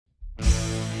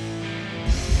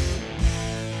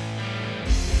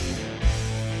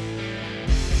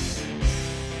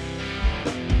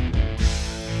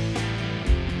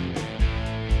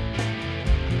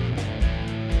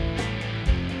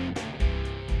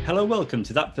Hello, welcome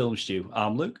to That Film Stew.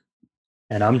 I'm Luke.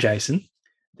 And I'm Jason.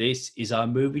 This is our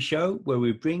movie show where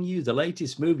we bring you the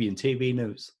latest movie and TV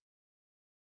news.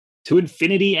 To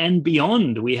infinity and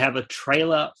beyond, we have a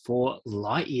trailer for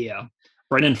Lightyear.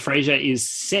 Brendan Fraser is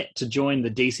set to join the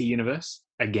DC universe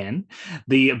again.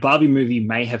 The Barbie movie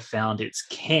may have found its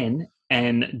Ken,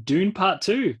 and Dune Part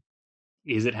 2.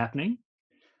 Is it happening?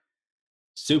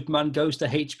 Superman goes to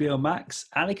HBO Max,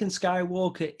 Anakin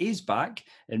Skywalker is back,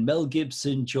 and Mel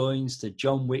Gibson joins the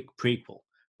John Wick prequel.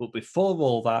 But before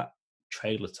all that,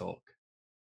 trailer talk.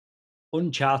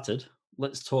 Uncharted,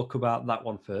 let's talk about that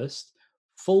one first.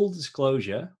 Full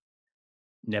disclosure,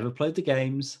 never played the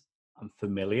games. I'm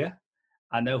familiar.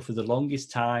 I know for the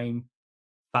longest time,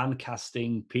 fan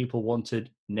casting, people wanted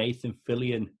Nathan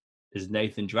Fillion as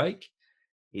Nathan Drake.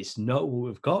 It's not what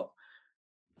we've got.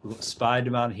 We've got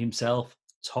Spider-Man himself,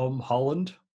 Tom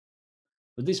Holland.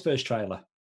 But this first trailer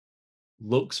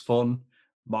looks fun.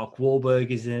 Mark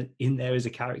Wahlberg is in there as a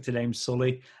character named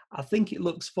Sully. I think it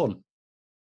looks fun.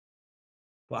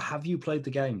 But have you played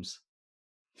the games?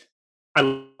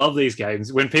 I love these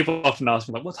games. When people often ask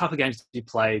me, like, what type of games do you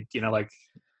play? You know, like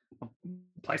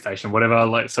PlayStation, whatever,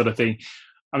 like sort of thing.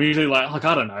 I'm usually like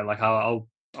I don't know, like I'll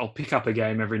pick up a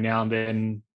game every now and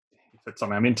then if it's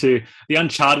something I'm into. The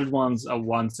Uncharted ones are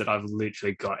ones that I've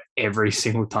literally got every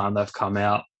single time they've come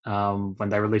out. When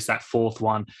they released that fourth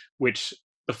one, which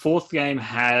the fourth game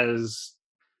kind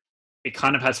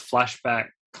of has flashback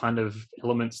kind of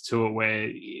elements to it, where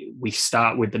we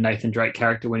start with the Nathan Drake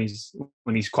character when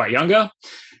he's quite younger,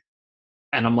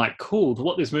 and I'm like, cool.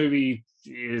 What this movie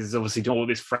is obviously doing, what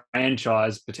this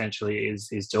franchise potentially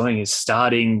is doing, is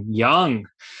starting young.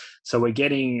 So we're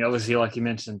getting, obviously, like you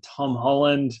mentioned, Tom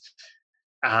Holland.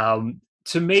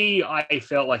 To me, I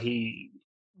felt like he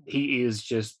is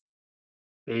just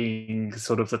being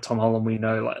sort of the Tom Holland we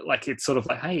know. Like it's sort of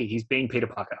like, hey, he's being Peter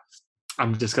Parker.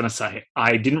 I'm just going to say,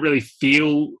 I didn't really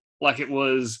feel like it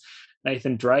was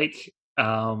Nathan Drake.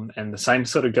 And the same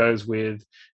sort of goes with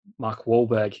Mark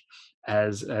Wahlberg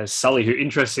as Sully, who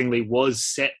interestingly was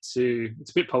set to,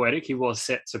 it's a bit poetic, he was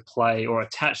set to play or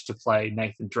attached to play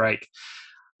Nathan Drake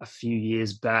a few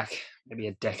years back, maybe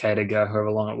a decade ago,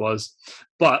 however long it was.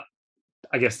 But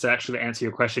I guess to actually answer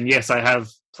your question, yes, I have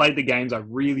played the games. I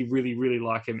really, really, really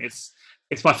like him. It's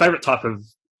my favorite type of,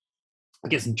 I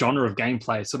guess, genre of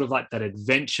gameplay, sort of like that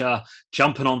adventure,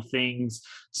 jumping on things,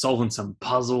 solving some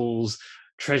puzzles,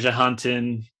 treasure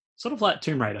hunting, sort of like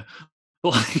Tomb Raider,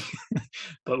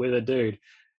 but with a dude.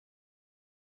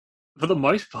 For the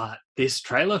most part, this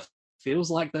trailer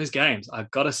feels like those games, I've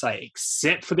got to say,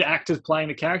 except for the actors playing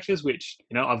the characters, which,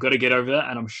 you know, I've got to get over that,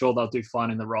 and I'm sure they'll do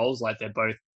fine in the roles. Like, they're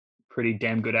both pretty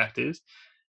damn good actors.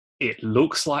 It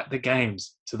looks like the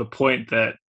games, to the point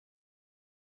that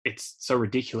it's so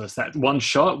ridiculous. That one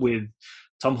shot with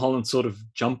Tom Holland sort of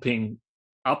jumping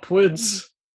upwards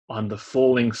on the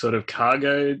falling sort of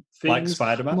cargo things, like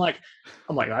Spider-Man.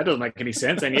 I'm like, that doesn't make any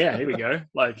sense. And yeah, here we go.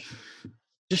 Like,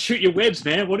 just shoot your webs,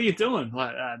 man. What are you doing?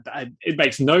 Like, it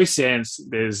makes no sense.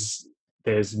 There's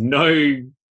no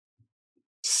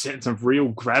sense of real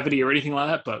gravity or anything like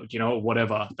that. But you know,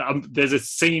 whatever. There's a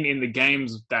scene in the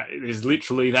games that is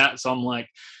literally that. So I'm like,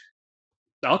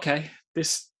 okay,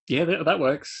 that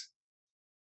works.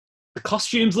 The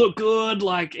costumes look good.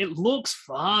 Like, it looks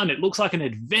fun. It looks like an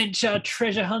adventure,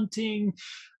 treasure hunting.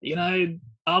 You know,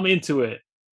 I'm into it.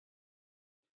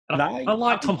 I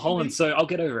like Tom Holland, so I'll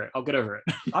get over it.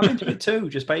 I'm into it too,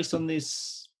 just based on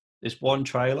this one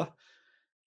trailer.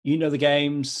 You know the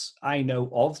games, I know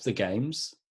of the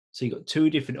games. So you've got two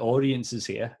different audiences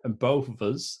here, and both of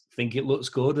us think it looks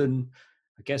good. And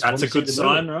I guess that's a good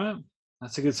sign, right?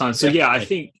 That's a good sign. So yeah, I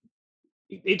think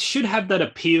it should have that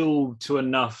appeal to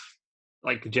enough,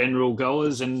 like, general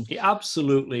goers, and it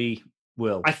absolutely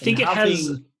will. I think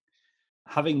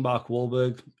having Mark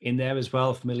Wahlberg in there as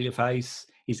well, familiar face.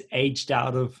 He's aged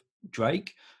out of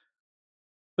Drake.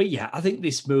 But yeah, I think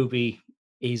this movie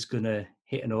is going to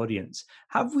hit an audience.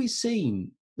 Have we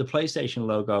seen the PlayStation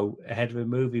logo ahead of a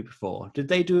movie before? Did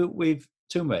they do it with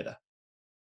Tomb Raider?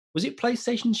 Was it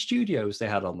PlayStation Studios they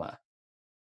had on there?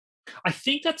 I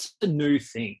think that's a new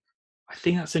thing.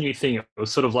 It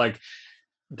was sort of like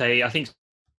I think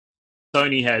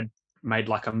Sony had made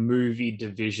like a movie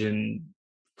division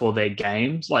for their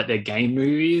games, like their game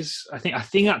movies. I think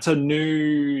that's a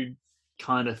new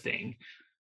kind of thing.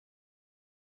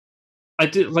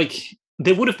 There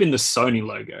would have been the Sony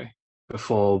logo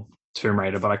before Tomb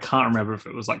Raider, but I can't remember if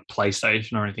it was like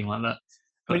PlayStation or anything like that.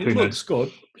 I mean, it looks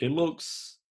good. It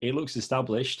looks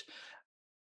established.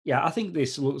 Yeah, I think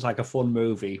this looks like a fun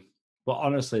movie. But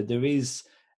honestly, there is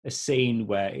a scene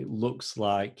where it looks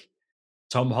like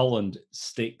Tom Holland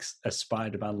sticks a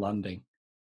Spider-Man landing.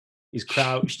 He's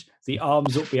crouched, the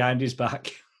arms up behind his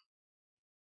back.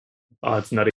 Oh,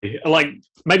 it's nutty. Like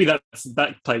maybe that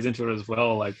plays into it as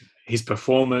well. Like his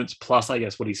performance plus, I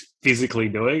guess, what he's physically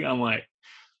doing. I'm like,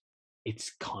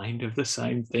 it's kind of the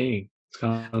same thing.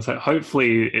 So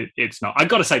hopefully it's not. I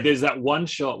got to say, there's that one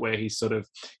shot where he's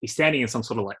standing in some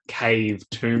sort of like cave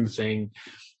tomb thing,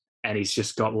 and he's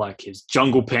just got like his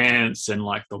jungle pants and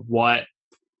like the white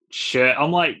shirt.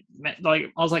 I'm like I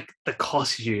was like, the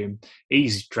costume.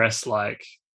 He's dressed like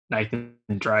Nathan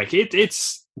Drake.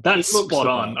 That's spot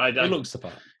on. It looks the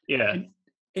part. Yeah.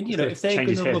 And you know, if they're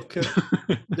going to look at,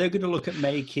 they're going to look at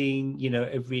making, you know,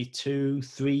 every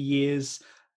 2-3 years,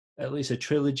 at least a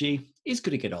trilogy, he's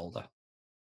going to get older.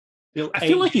 I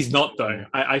feel like he's not though.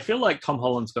 I feel like Tom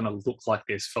Holland's going to look like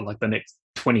this for like the next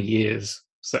 20 years.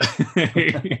 So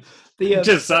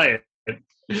just say it.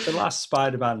 The last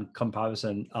Spider-Man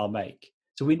comparison I'll make.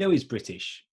 So we know he's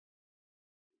British.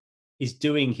 He's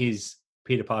doing his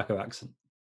Peter Parker accent.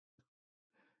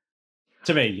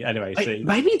 To me, anyway.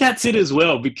 Maybe that's it as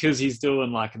well, because he's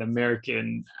doing like an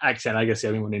American accent. I guess the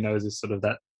only one who knows is sort of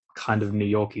that kind of New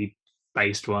York-y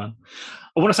based one.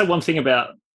 I want to say one thing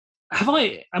about, am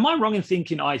I wrong in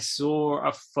thinking I saw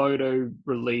a photo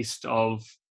released of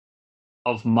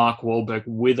Mark Wahlberg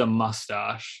with a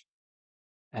mustache,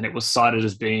 and it was cited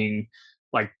as being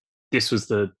like this was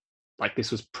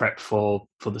prepped for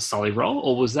the Sully role,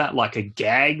 or was that like a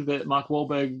gag that Mark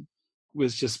Wahlberg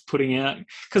was just putting out?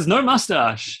 Because no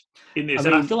mustache in this,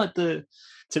 I feel like to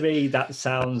me that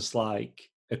sounds like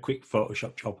a quick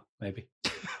Photoshop job, maybe.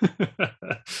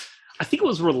 I think it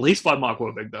was released by Mark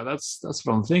Wahlberg though. That's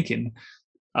what I'm thinking.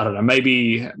 I don't know.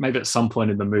 Maybe at some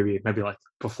point in the movie, maybe like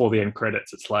before the end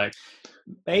credits, it's like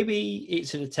maybe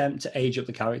it's an attempt to age up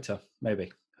the character.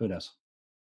 Maybe, who knows?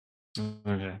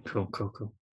 Okay,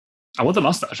 cool. I want the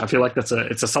mustache. I feel like it's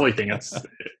a Sully thing. It's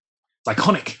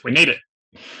iconic. We need it.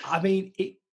 I mean,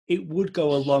 it would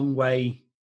go a long way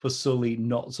for Sully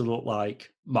not to look like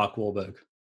Mark Wahlberg.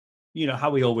 You know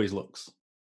how he always looks.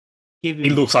 He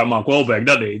looks like Mark Wahlberg,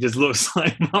 doesn't he? He just looks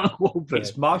like Mark Wahlberg.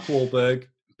 It's Mark Wahlberg,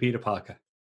 Peter Parker.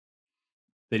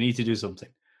 They need to do something.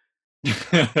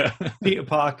 Peter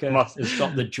Parker has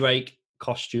got the Drake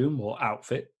costume or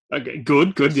outfit. Okay,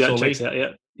 good. Yeah, Sully checks out.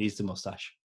 Yeah, needs the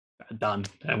mustache. Done,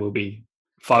 and we'll be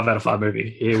 5 out of 5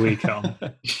 movie. Here we come.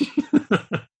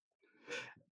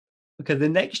 Okay, the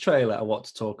next trailer I want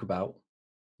to talk about,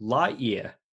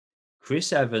 Lightyear.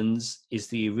 Chris Evans is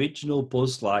the original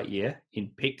Buzz Lightyear in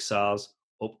Pixar's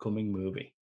upcoming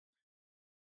movie.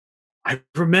 I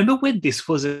remember when this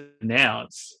was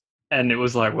announced, and it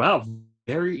was like, wow,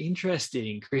 very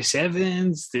interesting. Chris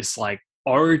Evans, this like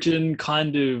origin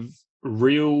kind of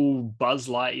real Buzz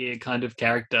Lightyear kind of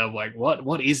character. Like,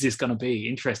 what is this going to be?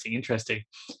 Interesting.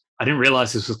 I didn't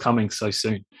realize this was coming so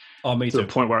soon. Oh, me too. To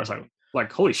the point where I was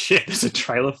like, holy shit, there's a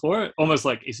trailer for it. Almost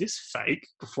like, is this fake?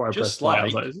 Before I pressed play, I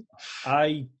was like,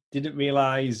 I didn't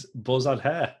realize Buzz had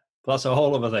hair. That's a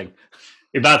whole other thing.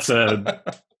 That's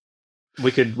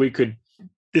we could.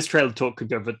 This trailer talk could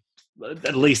go for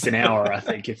at least an hour, I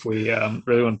think, if we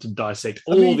really wanted to dissect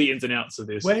all the ins and outs of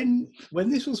this. When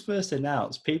this was first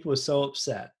announced, people were so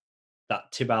upset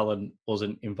that Tim Allen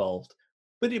wasn't involved.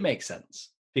 But it makes sense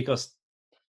because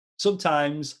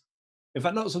sometimes, in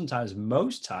fact, not sometimes,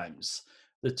 most times,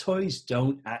 the toys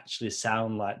don't actually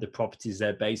sound like the properties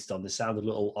they're based on. They sound a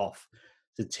little off.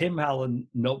 So Tim Allen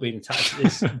not being attached to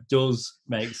this does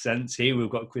make sense. Here we've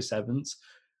got Chris Evans.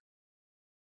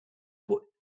 But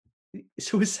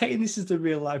so we're saying this is the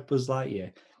real life Buzz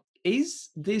Lightyear. Is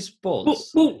this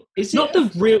Buzz? Well, is not the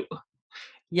real.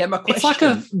 Yeah, my question. It's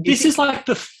like this is like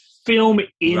the film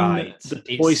in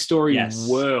the Toy Story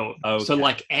world. Okay. So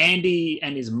like Andy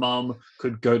and his mum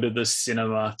could go to the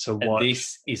cinema to watch.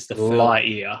 This is the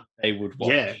Lightyear they would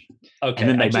watch. Yeah. Okay. And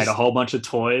then they made a whole bunch of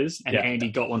toys, and Andy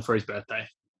got one for his birthday.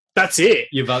 That's it.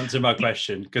 You've answered my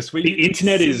question because the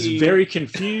internet is very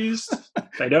confused.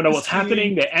 They don't know what's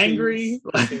happening. They're angry.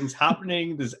 Things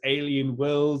happening. There's alien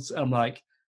worlds. I'm like,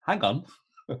 hang on.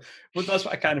 But that's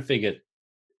what I kind of figured.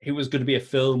 It was going to be a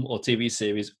film or TV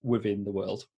series within the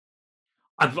world.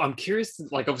 I'm curious.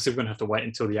 Like, obviously, we're going to have to wait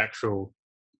until the actual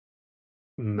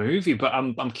movie. But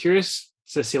I'm curious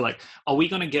to see, like, are we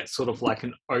going to get sort of like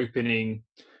an opening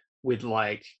with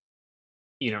like,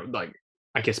 you know, like,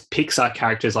 I guess Pixar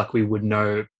characters like we would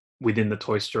know within the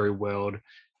Toy Story world,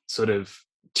 sort of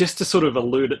just to sort of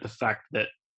allude at the fact that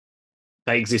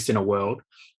they exist in a world,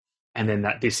 and then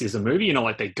that this is a movie. You know,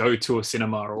 like they go to a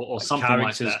cinema or something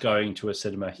like that. Characters going to a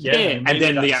cinema. Yeah, and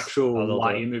then the actual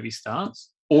Lightyear movie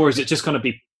starts. Or is it just going to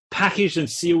be packaged and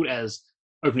sealed as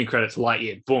opening credits,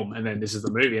 Lightyear, boom, and then this is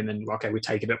the movie, and then okay, we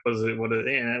take it up.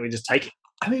 We just take it.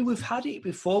 I mean, we've had it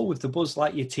before with the Buzz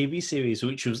Lightyear TV series,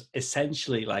 which was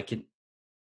essentially like a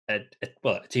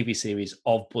TV series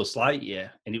of Buzz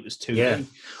Lightyear, and it was 2D. Yeah. So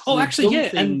Oh, they've actually, done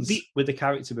yeah, and things with the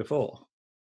character before.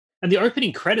 the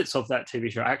opening credits of that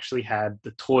TV show actually had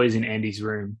the toys in Andy's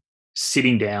room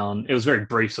sitting down. It was a very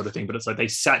brief sort of thing, but it's like they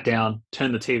sat down,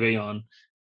 turned the TV on,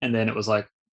 and then it was like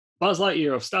Buzz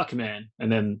Lightyear of Star Command,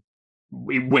 and then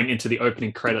we went into the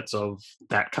opening credits of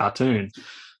that cartoon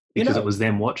because it was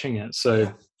them watching it.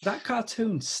 So that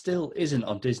cartoon still isn't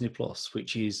on Disney Plus,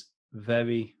 which is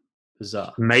very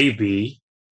bizarre. Maybe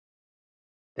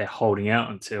they're holding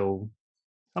out until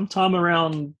sometime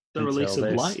around the release of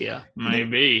Lightyear.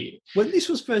 Maybe. When this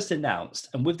was first announced,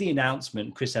 and with the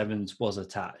announcement, Chris Evans was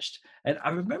attached. And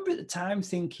I remember at the time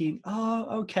thinking,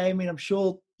 oh, okay, I mean, I'm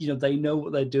sure, they know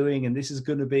what they're doing, and this is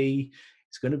going to be,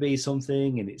 it's going to be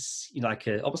something, and it's like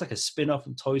almost like a spin-off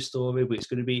of Toy Story, but it's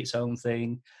going to be its own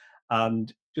thing.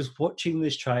 And just watching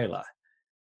this trailer,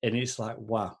 and it's like,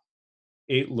 wow,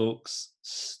 it looks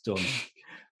stunning.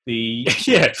 The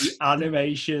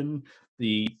animation,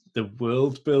 the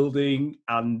world building,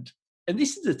 and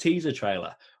this is a teaser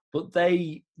trailer, but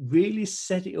they really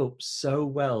set it up so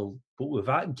well, but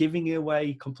without giving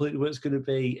away completely what it's going to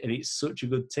be, and it's such a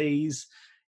good tease.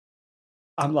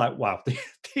 I'm like, wow,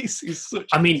 this is such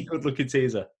a good looking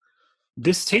teaser.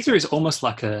 This teaser is almost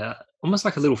like a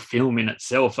little film in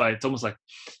itself. It's almost like,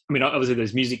 obviously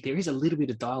there's music, there is a little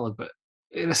bit of dialogue, but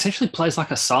it essentially plays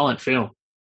like a silent film.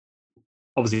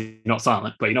 Obviously not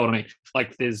silent, but you know what I mean?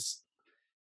 Like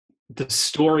the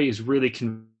story is really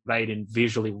conveyed in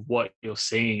visually what you're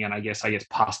seeing, and I guess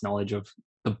past knowledge of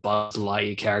the Buzz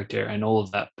Lightyear character and all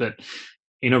of that. But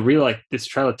really, like, this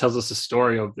trailer tells us a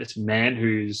story of this man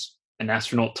who's an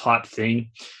astronaut type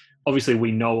thing. Obviously,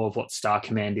 we know of what Star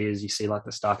Command is. You see like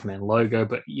the Star Command logo,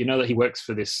 but you know that he works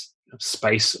for this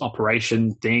space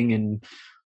operation thing, and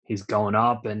he's going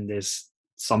up, and there's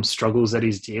some struggles that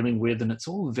he's dealing with, and it's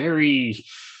all very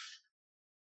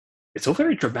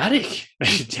dramatic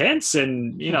and intense,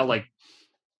 and like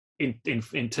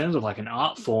in terms of like an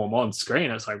art form on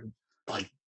screen, it's like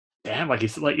damn, like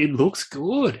it's like it looks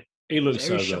good. It looks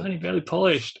very so shiny, good. very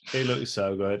polished. It looks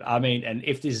so good. I mean, and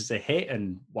if this is a hit,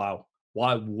 and wow,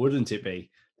 why wouldn't it be?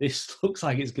 This looks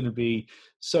like it's going to be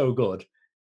so good.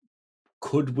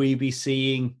 Could we be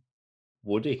seeing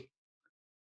Woody?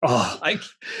 Oh, I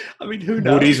mean, who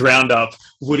knows? Woody's Roundup.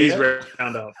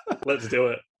 Roundup. Let's do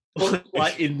it.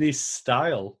 Like in this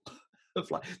style.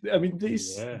 I mean,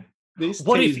 this. Yeah. This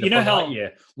what if how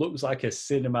looks like a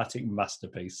cinematic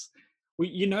masterpiece?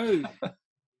 Well,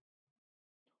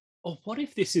 or what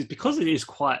if this is, because it is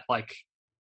quite like,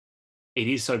 it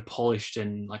is so polished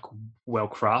and like well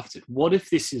crafted. What if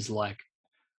this is like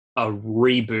a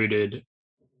rebooted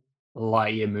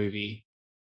Lightyear movie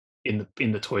in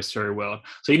the Toy Story world?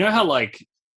 So how like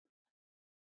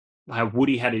how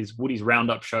Woody had his Woody's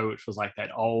Roundup show, which was like that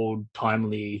old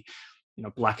timely,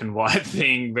 black and white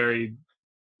thing, very,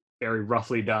 very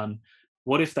roughly done.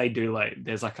 What if they do like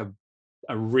there's like a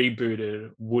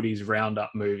rebooted Woody's Roundup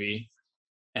movie,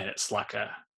 and it's like a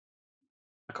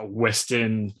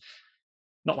Western,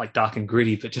 not like dark and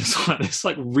gritty, but just like this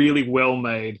like really well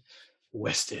made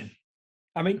Western.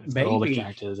 I mean, maybe all the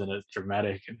characters, and it's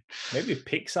dramatic, and maybe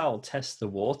Pixar will test the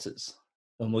waters,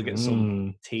 and we'll get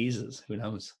some teasers. Who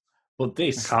knows? But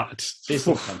this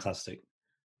looks fantastic.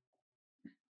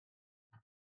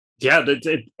 Yeah,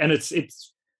 and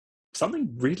it's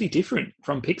something really different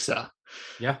from Pixar.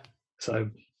 Yeah. So,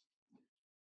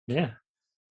 yeah,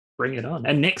 bring it on.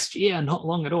 And next year, not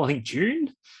long at all. I think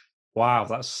June. Wow,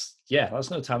 that's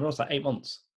no time at all. It's like 8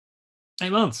 months.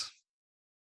 8 months.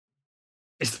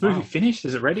 Is the movie finished?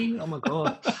 Is it ready? Oh my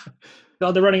god!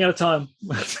 God, they're running out of time.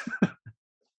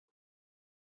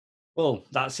 Well,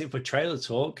 that's it for trailer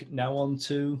talk. Now on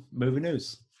to movie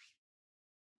news.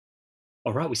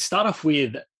 All right, we start off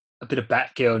with a bit of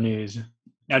Batgirl news.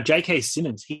 Now, J.K.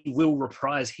 Simmons, he will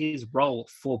reprise his role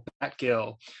for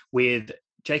Batgirl, with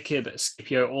Jacob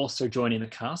Scipio also joining the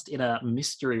cast in a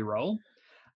mystery role.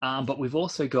 But we've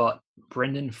also got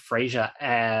Brendan Fraser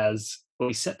as, well,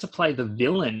 he's set to play the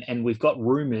villain, and we've got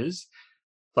rumours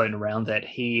floating around that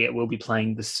he will be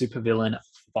playing the supervillain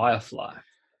Firefly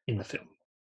in the film.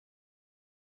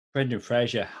 Brendan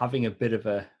Fraser having a bit of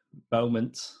a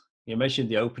moment. You mentioned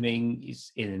the opening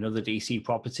is in another DC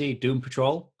property, Doom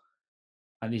Patrol,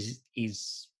 and he's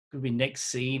going to be next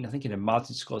scene, I think, in a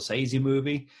Martin Scorsese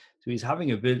movie. So he's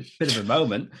having a bit of a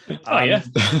moment. Yeah.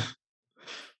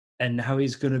 And now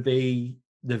he's going to be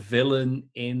the villain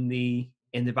in the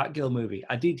Batgirl movie.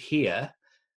 I did hear,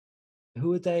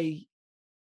 who are they?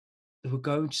 they were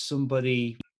going to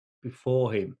somebody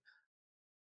before him.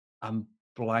 I'm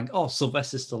blank. Oh,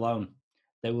 Sylvester Stallone.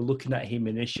 They were looking at him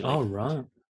initially. Oh, right.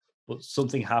 But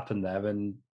something happened there,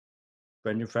 and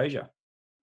Brendan Fraser.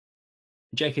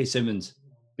 J.K. Simmons,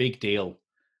 big deal.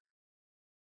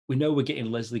 We know we're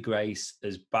getting Leslie Grace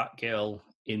as Batgirl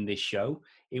in this show.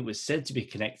 It was said to be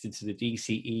connected to the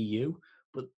DCEU,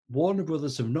 but Warner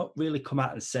Brothers have not really come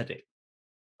out and said it.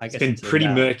 It's been pretty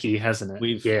murky, hasn't it?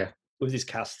 With this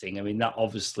casting. I mean, that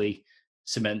obviously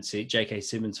cements it. J.K.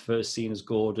 Simmons first seen as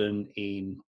Gordon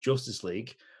in Justice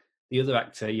League. The other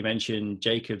actor you mentioned,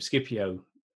 Jacob Scipio.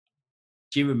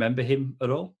 Do you remember him at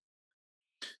all?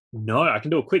 No, I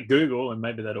can do a quick Google and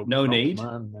maybe that'll. No need.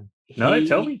 No,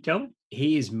 tell me.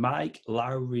 He is Mike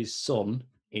Lowry's son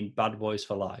in Bad Boys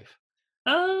for Life.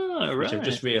 Oh, right. Which I've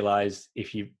just realised,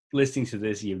 if you're listening to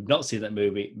this, you've not seen that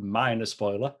movie, minor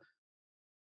spoiler.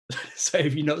 So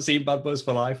if you've not seen Bad Boys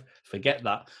for Life, forget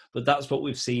that. But that's what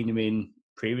we've seen him in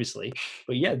previously.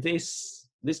 But yeah, this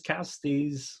cast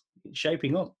is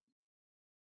shaping up.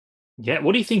 Yeah,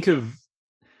 what do you think of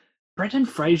Brendan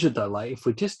Fraser, though? Like, if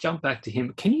we just jump back to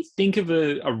him, can you think of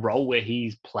a role where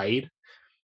he's played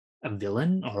a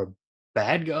villain or a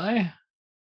bad guy?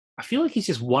 I feel like he's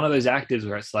just one of those actors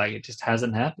where it's like it just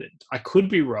hasn't happened. I could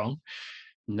be wrong.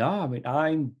 No, I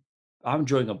mean I'm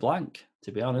drawing a blank,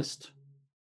 to be honest.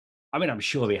 I mean, I'm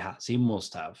sure he has. He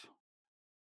must have.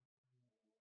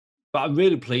 But I'm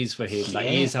really pleased for him that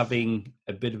he is having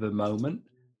a bit of a moment.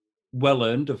 Well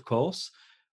earned, of course.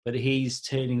 But he's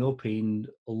turning up in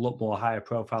a lot more higher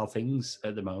profile things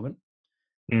at the moment.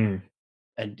 Mm.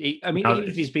 And even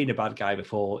if he's been a bad guy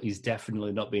before, he's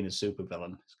definitely not been a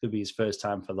supervillain. It's going to be his first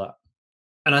time for that.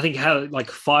 And I think how,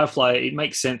 like, Firefly, it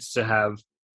makes sense to have,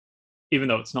 even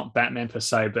though it's not Batman per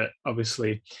se, but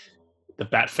obviously the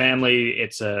Bat family,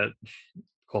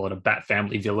 call it a Bat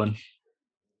family villain.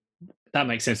 That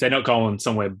makes sense. They're not going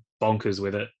somewhere bonkers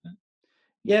with it.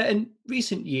 Yeah, in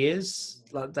recent years,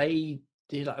 like they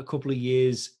did a couple of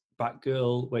years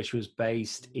Batgirl, where she was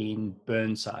based in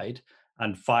Burnside,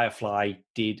 and Firefly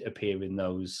did appear in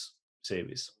those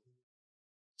series.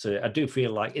 So I do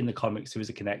feel like in the comics there is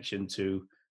a connection to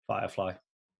Firefly.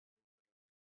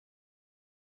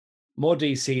 More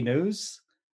DC news.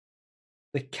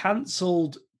 The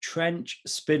cancelled Trench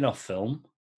spin-off film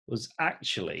was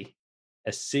actually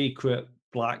a secret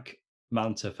Black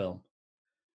Manta film.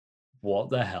 What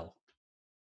the hell?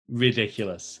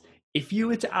 Ridiculous. If you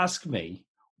were to ask me,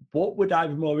 what would I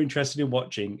be more interested in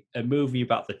watching? A movie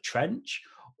about the Trench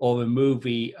or a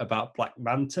movie about Black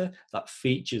Manta that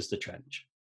features the Trench?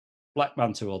 Black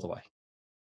Manta all the way.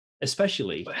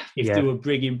 Especially if they were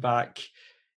bringing back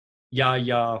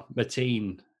Yahya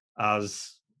Mateen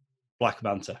as Black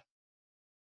Manta.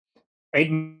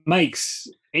 It makes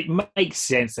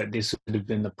sense that this would have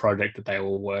been the project that they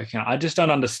were working on. I just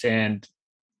don't understand.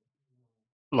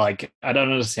 Like, I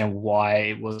don't understand why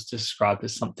it was described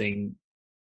as something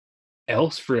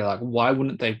else. Really, like, why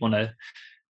wouldn't they want to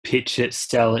pitch it,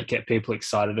 sell it, get people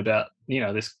excited about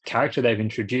this character they've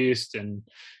introduced? And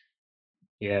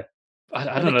I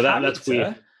don't know. That's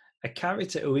weird. A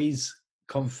character who is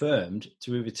confirmed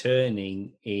to be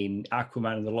returning in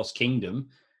Aquaman and the Lost Kingdom.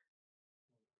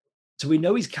 So we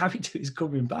know his character is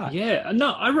coming back. Yeah,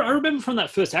 no, I remember from that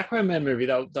first Aquaman movie,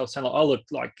 they were saying, like, oh, look,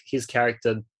 like his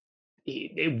character,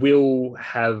 it will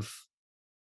have,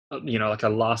 like a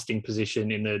lasting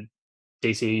position in the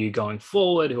DCU going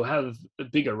forward. He'll have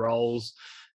bigger roles.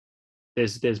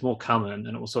 There's more coming,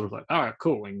 and it was sort of like, all right,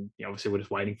 cool. And obviously, we're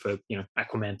just waiting for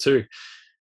Aquaman 2.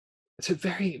 It's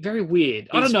very, very weird.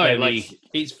 I don't know.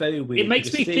 It's very weird. It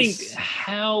makes me think,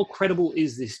 how credible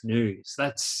is this news?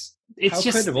 It's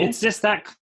credible? It's just that.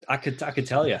 I could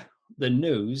tell you. The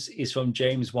news is from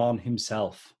James Wan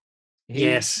himself. He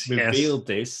revealed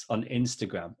this on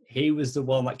Instagram. He was the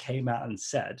one that came out and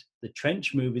said the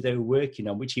Trench movie they were working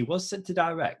on, which he was set to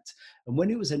direct. And when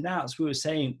it was announced, we were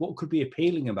saying what could be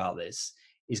appealing about this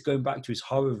is going back to his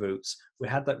horror roots. We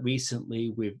had that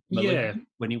recently with Malignant,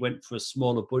 when he went for a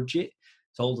smaller budget,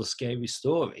 told a scary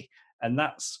story. And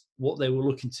that's what they were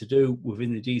looking to do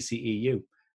within the DCEU.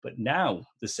 But now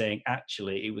they're saying,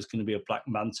 actually, it was going to be a Black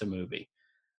Manta movie.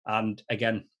 And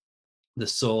again, the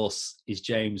source is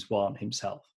James Wan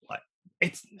himself. Like,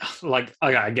 it's like,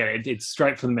 okay, I get it. It's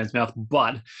straight from the man's mouth,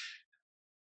 but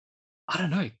I don't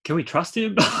know. Can we trust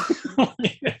him?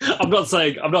 I'm not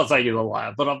saying he's a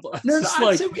liar, but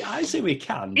I say we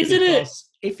can. Isn't it?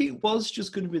 If it was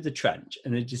just going to be the Trench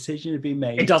and the decision had been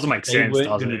made, it doesn't make sense. They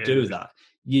weren't going to do that.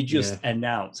 You just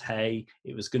announce, hey,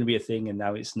 it was going to be a thing, and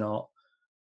now it's not.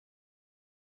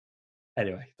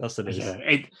 Anyway, that's the news. Yeah,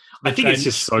 I think it's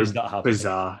just so is not happening.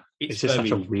 bizarre. It's just such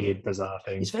a weird, bizarre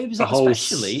thing. It's very bizarre, the whole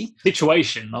especially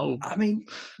situation. I mean,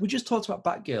 we just talked about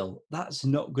Batgirl. That's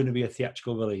not going to be a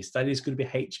theatrical release. That is going to be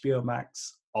HBO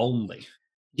Max only.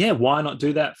 Yeah, why not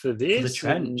do that for this? For the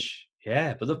Trench.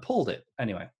 Yeah, but they've pulled it.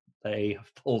 Anyway, they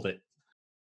have pulled it.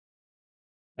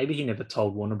 Maybe he never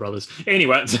told Warner Brothers.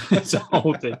 Anyway, it's a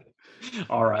whole thing.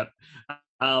 All right.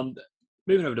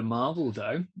 Moving over to Marvel,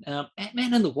 though.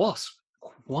 Ant-Man and the Wasp,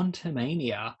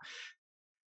 Quantumania.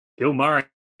 Bill Murray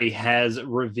has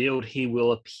revealed he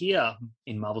will appear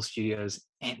in Marvel Studios'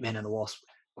 Ant-Man and the Wasp,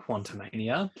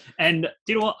 Quantumania. And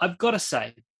you know what? I've got to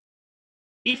say,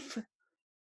 if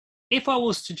I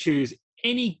was to choose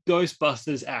any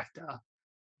Ghostbusters actor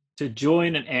to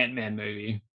join an Ant-Man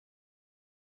movie,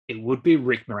 it would be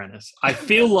Rick Moranis. I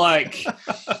feel like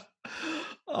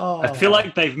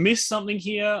they've missed something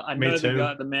here. I know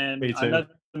the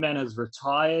man has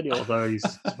retired, although he's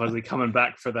supposedly coming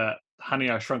back for that Honey,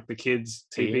 I Shrunk the Kids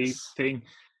TV thing.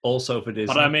 Also for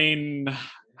Disney. But I mean,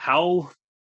 how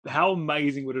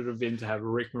amazing would it have been to have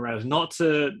Rick Moranis? Not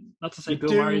to say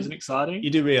Bill Murray isn't exciting. You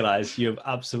do realise you've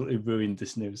absolutely ruined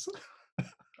this news. No.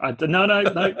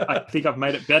 I think I've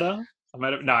made it better.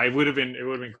 It would have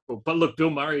been cool. But look,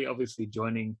 Bill Murray obviously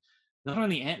joining not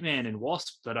only Ant-Man and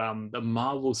Wasp, but the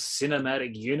Marvel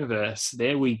Cinematic Universe.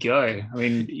 There we go. I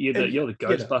mean, you're the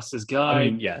Ghostbusters guy. I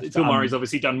mean, yeah, Bill Murray's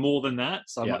obviously done more than that,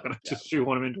 so I'm not going to just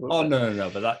shoehorn him into it. Oh no!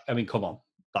 But that, I mean, come on,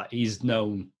 that he's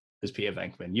known as Peter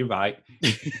Venkman. You're right.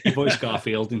 He voiced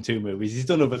Garfield in 2 movies. He's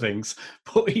done other things,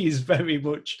 but he's very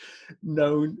much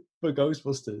known for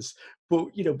Ghostbusters.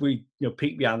 But we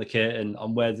peek behind the curtain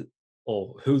on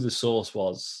who the source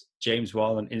was. James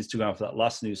Wall on Instagram for that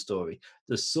last news story.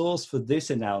 The source for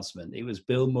this announcement, it was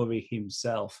Bill Murray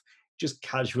himself, just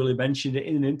casually mentioned it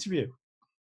in an interview.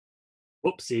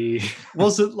 Whoopsie.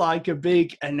 Wasn't like a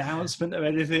big announcement or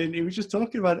anything. He was just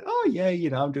talking about it. Oh yeah,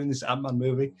 I'm doing this Ant-Man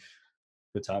movie.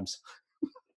 Good times.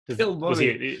 Bill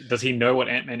Murray. Does he know what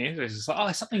Ant-Man is? It's just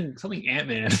like, something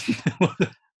Ant-Man.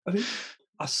 I mean,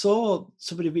 I saw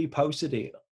somebody reposted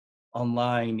it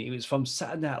online. It was from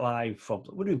Saturday Night Live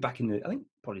would have been back in the, I think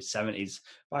probably 70s,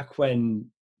 back when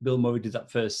Bill Murray did that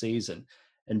first season.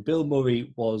 And Bill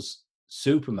Murray was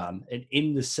Superman, and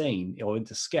in the scene or in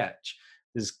the sketch,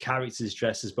 there's characters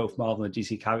dressed as both Marvel and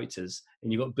DC characters,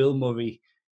 and you've got Bill Murray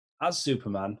as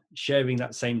Superman sharing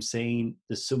that same scene.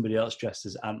 There's somebody else dressed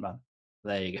as Ant-Man.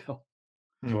 There you go.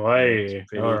 Right.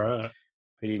 All right.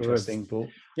 Pretty interesting. But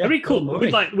yeah, that'd be cool.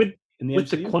 With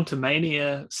the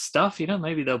Quantumania stuff,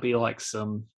 maybe there'll be like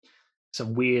some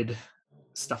weird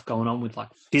stuff going on with like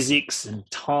physics and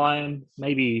time.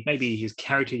 Maybe his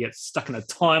character gets stuck in a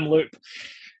time loop,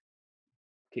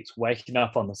 keeps waking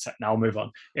up on the set. Now I'll move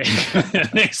on.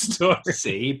 Next story.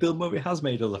 See, Bill Murray has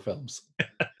made other films.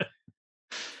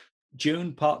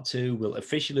 Dune Part 2 will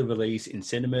officially release in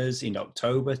cinemas in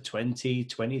October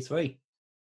 2023.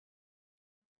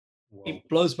 Whoa. It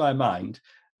blows my mind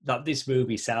that this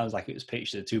movie sounds like it was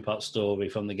pitched as a 2-part story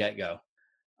from the get-go.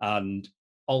 And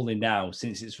only now,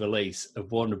 since its release,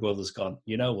 have Warner Brothers gone,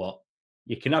 you know what?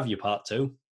 You can have your Part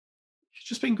 2. It's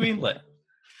just been greenlit.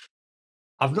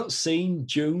 I've not seen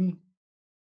Dune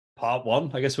Part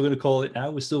 1. I guess we're going to call it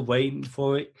now. We're still waiting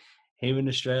for it here in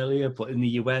Australia, but in the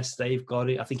US, they've got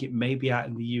it. I think it may be out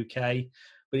in the UK.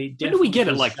 But it when do we get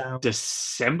it? Like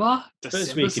December?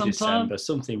 First week of December,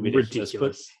 something ridiculous.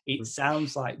 But it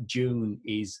sounds like June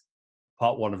is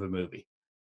part 1 of a movie.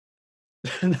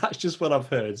 And that's just what I've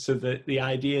heard. So the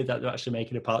idea that they're actually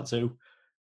making a part 2,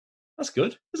 that's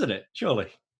good, isn't it? Surely.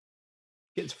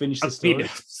 Get to finish the story.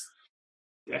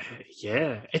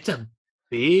 Yeah, it's a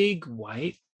big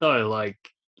wait, though. Like,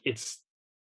 it's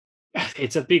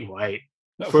a big wait.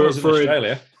 For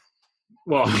Australia.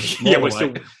 Well, yeah, we're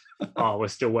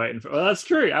still waiting for. Well, that's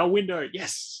true. Our window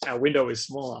is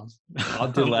smaller. Our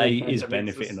delay is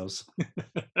benefiting us.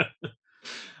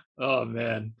 Oh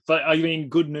man! But I mean,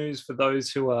 good news for those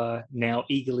who are now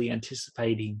eagerly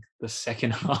anticipating the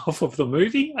second half of the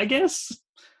movie. I guess.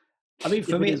 I mean,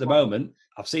 for me at the moment,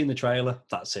 I've seen the trailer.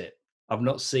 That's it. I've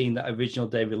not seen that original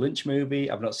David Lynch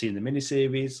movie. I've not seen the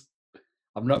miniseries.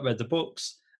 I've not read the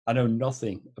books. I know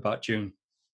nothing about Dune.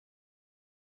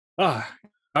 All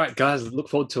right, guys. Look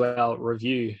forward to our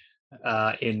review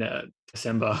in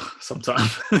December sometime,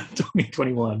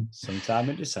 2021. Sometime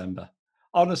in December.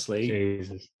 Honestly,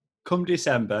 Jesus. Come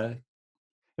December,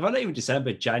 if not even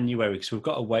December, January, because we've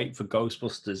got to wait for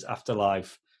Ghostbusters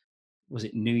Afterlife. Was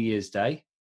it New Year's Day?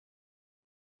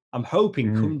 I'm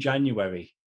hoping come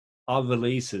January, our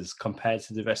releases compared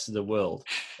to the rest of the world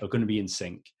are going to be in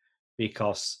sync,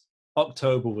 because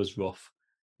October was rough.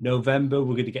 November,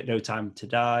 we're going to get No Time to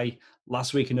Die.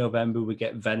 Last week in November, we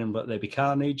get Venom, Let There Be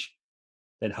Carnage.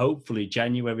 Then hopefully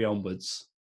January onwards,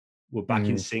 we're back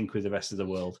in sync with the rest of the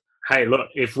world. Hey, look,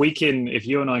 if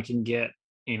you and I can get,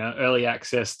 early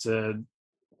access to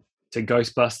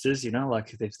Ghostbusters,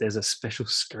 like if there's a special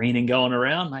screening going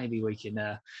around, maybe we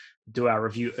can do our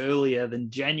review earlier than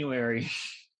January.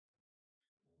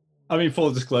 I mean,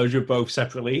 full disclosure, both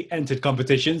separately entered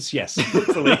competitions. Yes,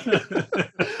 hopefully.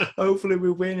 Hopefully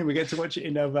we win and we get to watch it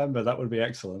in November. That would be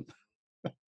excellent.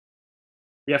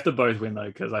 We have to both win, though,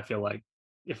 because I feel like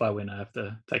if I win, I have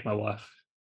to take my wife.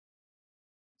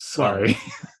 Sorry.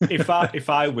 Well, if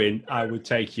I win, I would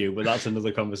take you, but that's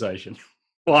another conversation.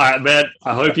 Well, all right, man.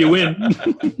 I hope you win.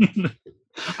 And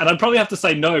I'd probably have to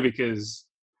say no because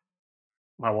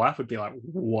my wife would be like,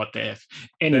 "What the f?"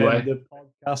 Anyway, the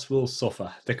podcast will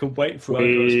suffer. They can wait for.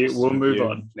 We'll move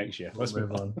on next year. Let's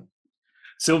move on.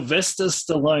 Sylvester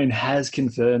Stallone has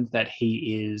confirmed that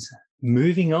he is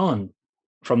moving on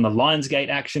from the Lionsgate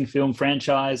action film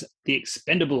franchise, The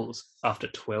Expendables, after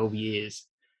 12 years.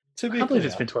 I can't believe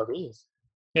it's been 12 years.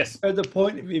 Yes. At the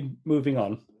point of him moving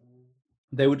on,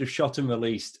 they would have shot and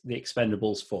released The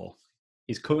Expendables 4.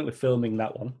 He's currently filming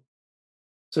that one.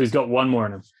 So he's got one more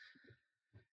in him.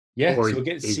 Yeah, so we'll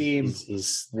get to see him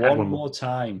one more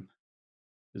time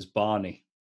as Barney.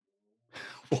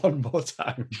 One more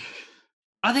time.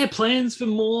 Are there plans for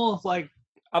more?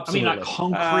 Absolutely. I mean,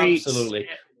 concrete. Absolutely.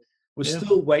 We're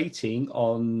still waiting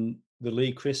on the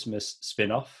Lee Christmas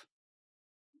spin-off.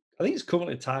 I think it's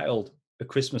currently titled A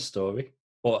Christmas Story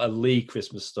or A Lee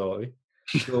Christmas Story.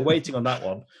 So we're waiting on that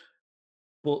one.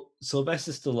 But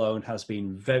Sylvester Stallone has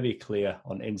been very clear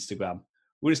on Instagram.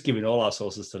 We're just giving all our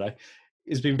sources today.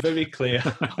 He's been very clear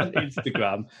on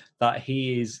Instagram that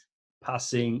he is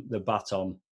passing the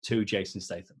baton to Jason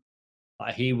Statham.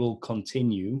 That he will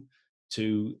continue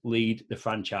to lead the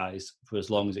franchise for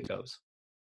as long as it goes.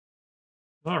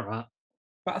 All right.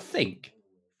 But I think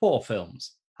 4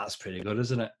 films, that's pretty good,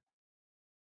 isn't it?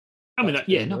 I mean,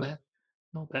 not bad.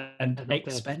 Not bad. And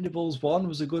Expendables 1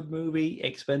 was a good movie.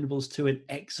 Expendables 2, an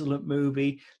excellent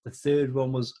movie. The third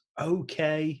one was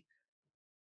okay.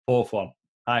 4th one,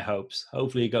 high hopes.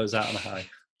 Hopefully it goes out on a high.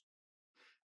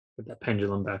 Put that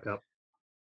pendulum back up.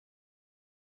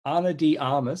 Ana de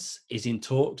Armas is in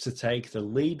talks to take the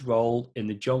lead role in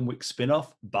the John Wick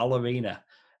spin-off Ballerina,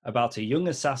 about a young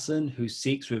assassin who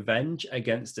seeks revenge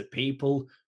against the people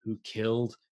who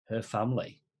killed her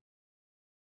family.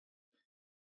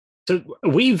 So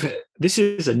this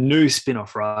is a new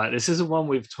spin-off, right? This isn't one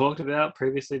we've talked about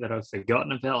previously that I've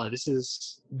forgotten about.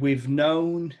 We've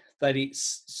known that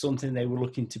it's something they were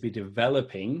looking to be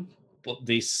developing, but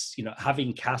this,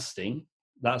 having casting,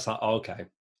 that's okay,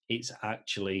 it's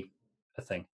actually a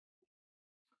thing.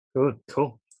 Good,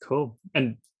 cool.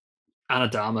 And Ana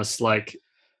de Armas,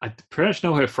 I pretty much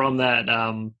know her from that.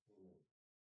 What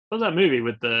was that movie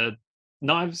with the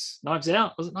Knives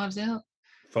Out? Was it Knives Out?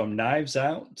 From Knives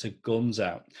Out to Guns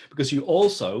Out, because you're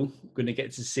also going to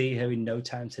get to see her in No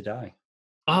Time to Die.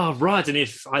 Oh, right. And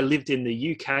if I lived in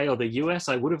the UK or the US,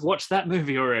 I would have watched that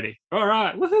movie already. All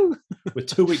right. Woohoo. We're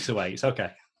 2 weeks away. It's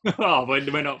okay. Oh,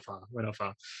 we're not far.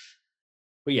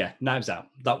 But yeah, Knives Out.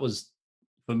 That was,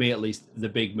 for me at least, the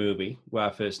big movie where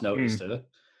I first noticed her.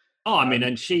 Oh, I mean,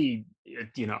 and she,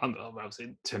 I'm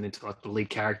obviously turned into the lead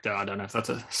character. I don't know if that's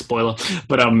a spoiler,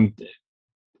 but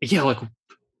yeah,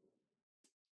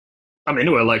 I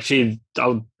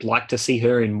would like to see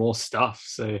her in more stuff.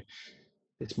 So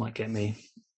this might get me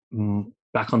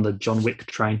back on the John Wick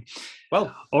train.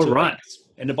 Well, all right.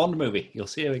 In a Bond movie, you'll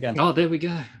see her again. Oh, there we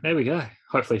go.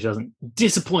 Hopefully she doesn't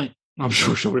disappoint. I'm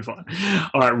sure she'll be fine.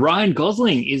 All right. Ryan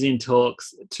Gosling is in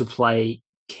talks to play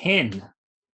Ken.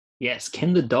 Yes,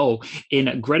 Ken the doll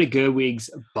in Greta Gerwig's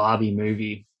Barbie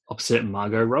movie opposite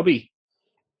Margot Robbie.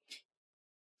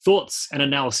 Thoughts and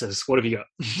analysis. What have you got?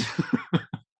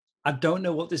 I don't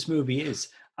know what this movie is.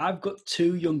 I've got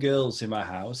 2 young girls in my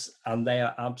house and they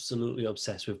are absolutely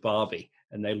obsessed with Barbie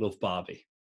and they love Barbie.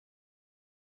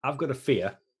 I've got a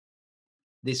fear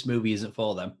this movie isn't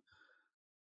for them.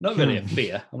 Not really a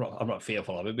fear. I'm not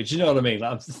fearful of it, but you know what I mean?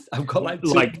 I've got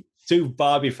two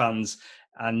Barbie fans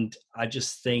and I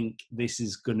just think this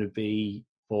is going to be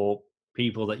for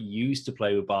people that used to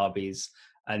play with Barbies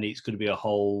and it's going to be a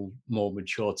whole more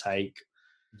mature take.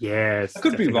 Yeah, I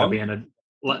could be wrong.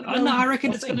 I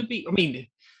reckon it's going to be. I mean,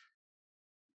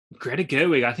 Greta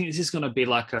Gerwig. I think this is going to be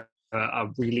like a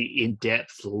really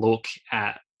in-depth look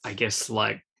at, I guess,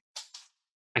 what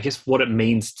it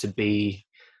means to be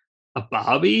a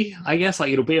Barbie. I guess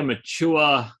it'll be a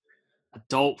mature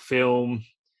adult film,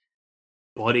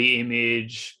 body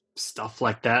image, stuff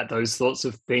like that. Those sorts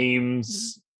of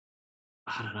themes.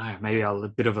 I don't know, maybe a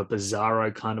bit of a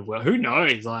bizarro kind of world. Who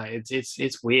knows? Like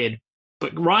it's weird.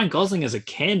 But Ryan Gosling as a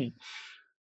Ken,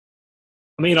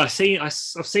 I mean, I've seen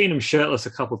him shirtless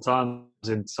a couple times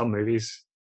in some movies.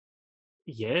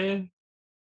 Yeah,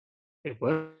 it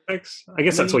works. I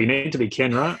guess that's all you need to be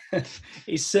Ken, right?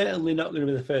 He's certainly not going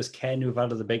to be the first Ken we've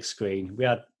had on the big screen. We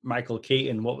had Michael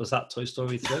Keaton. What was that? Toy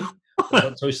Story 3? Was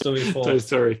that Toy Story 4? Toy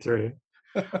Story 3.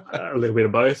 A little bit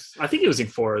of both. I think he was in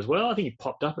 4 as well. I think he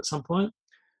popped up at some point.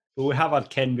 But we have had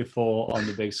Ken before on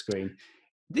the big screen.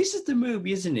 This is the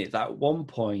movie, isn't it? That at one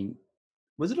point,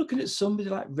 was it looking at somebody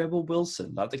like Rebel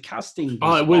Wilson? Like the casting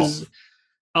was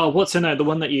what's her name? The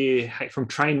one that you hate from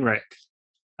Trainwreck.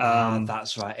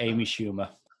 That's right, Amy Schumer.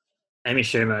 Amy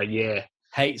Schumer, yeah.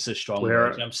 Hate's a strong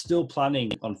word. I'm still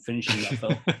planning on finishing that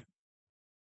film.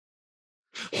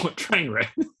 What, Trainwreck?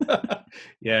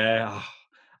 Yeah.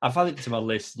 I've added it to my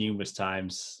list numerous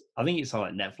times. I think it's on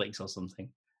like Netflix or something.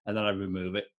 And then I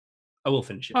remove it. I will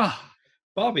finish it.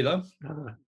 Barbie, though.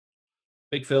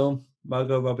 Big film.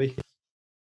 Margot Robbie.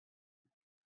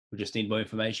 We just need more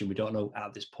information. We don't know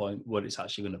at this point what it's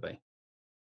actually going to be.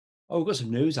 Oh, we've got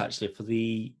some news actually for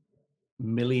the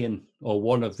million or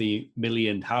one of the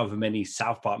million, however many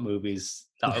South Park movies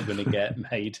that are going to get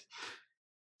made.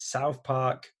 South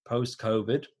Park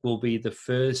post-COVID will be the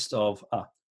first of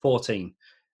 14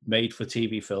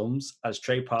 made-for-TV films, as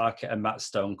Trey Parker and Matt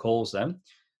Stone calls them.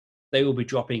 They will be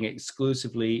dropping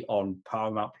exclusively on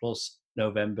Paramount Plus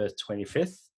November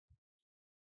 25th.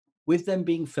 With them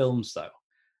being films, though,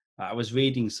 I was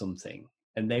reading something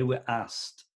and they were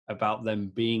asked about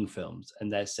them being films,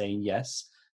 and they're saying, yes,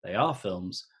 they are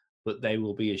films, but they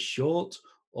will be as short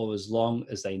or as long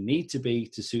as they need to be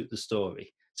to suit the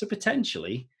story. So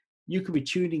potentially, you could be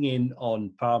tuning in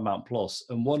on Paramount Plus,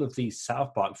 and one of these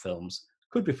South Park films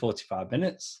could be 45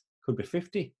 minutes, could be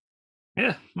 50,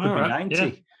 could be 90.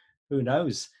 Yeah. Who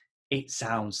knows? It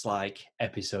sounds like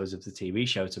episodes of the TV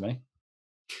show to me.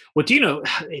 Well, do you know,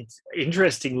 it's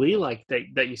interestingly, like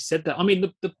that you said that. I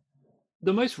mean,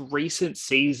 the most recent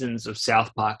seasons of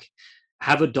South Park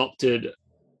have adopted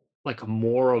like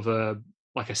more of a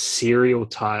serial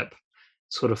type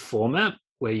sort of format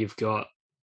where you've got,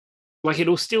 like,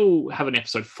 it'll still have an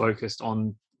episode focused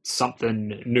on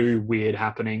something new, weird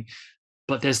happening,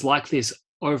 but there's like this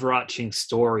overarching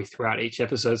story throughout each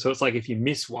episode. So it's like if you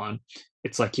miss one,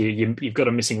 it's like you've got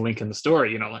a missing link in the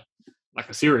story, you know, like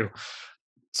a serial.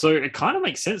 So it kind of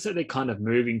makes sense that they're kind of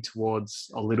moving towards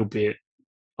a little bit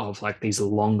of like these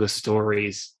longer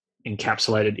stories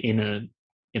encapsulated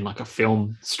in like a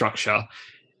film structure,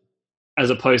 as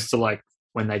opposed to like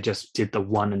when they just did the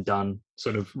one and done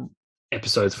sort of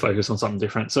episodes focused on something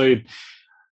different. So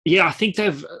yeah, I think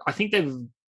they've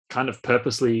kind of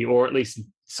purposely, or at least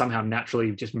somehow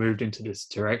naturally, just moved into this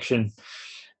direction.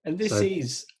 And this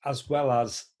is as well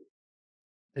as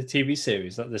the TV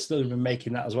series that they're still even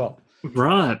making that as well.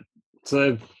 Right.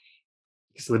 So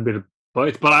it's a little bit of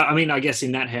both. But I mean, I guess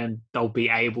in that hand, they'll be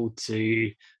able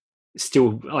to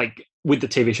still, like with the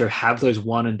TV show, have those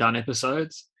one and done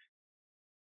episodes.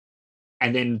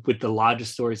 And then with the larger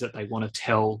stories that they want to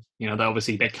tell, you know,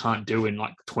 they can't do in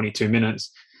like 22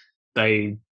 minutes.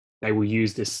 They will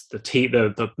use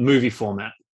the movie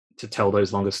format to tell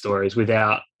those longer stories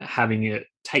without having it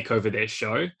take over their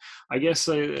show, I guess.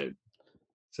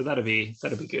 So that'd be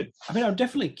good. I mean, I'm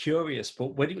definitely curious,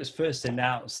 but when it was first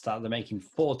announced that they're making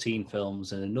 14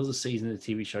 films and another season of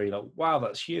the TV show, you're like, wow,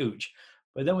 that's huge.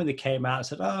 But then when they came out and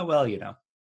said, oh, well, you know,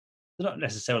 they're not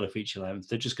necessarily feature length.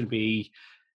 They're just going to be,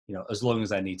 you know, as long as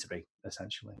they need to be,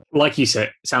 essentially. Like you said,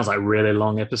 it sounds like really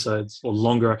long episodes or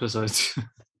longer episodes.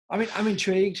 I mean, I'm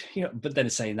intrigued, you know, but then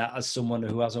saying that as someone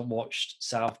who hasn't watched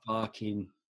South Park in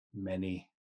many,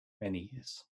 many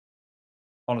years.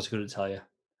 Honestly, couldn't tell you.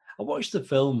 I watched the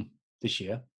film this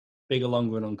year, Bigger,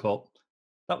 Longer and Uncut.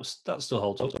 That still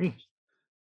holds up. It's a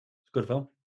good film.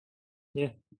 Yeah.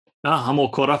 I'm all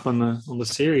caught up on the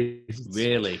series.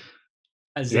 Really?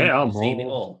 I'm seen it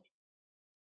all.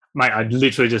 Mate, I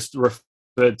literally just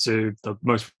referred to the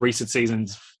most recent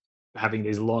seasons having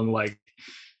these long, like,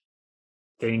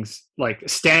 things. Like,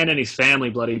 Stan and his family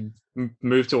bloody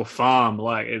moved to a farm,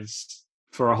 like, it's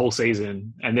for a whole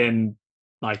season. And then,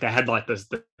 like, they had, like,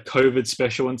 the COVID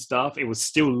special and stuff. It was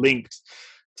still linked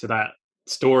to that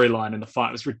storyline in the fight.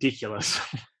 It was ridiculous.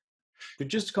 But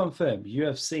just to confirm, you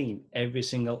have seen every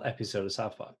single episode of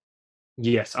South Park?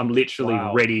 Yes, I'm literally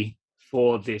ready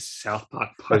for this South Park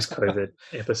post-COVID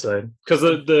episode. Because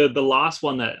the last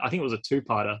one that I think it was a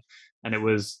two-parter, and it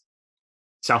was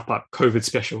South Park COVID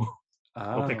special.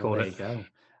 What they called it. There you go.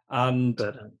 And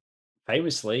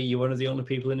famously, you're one of the only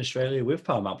people in Australia with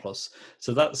Paramount Plus,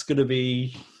 so that's going to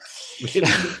be really good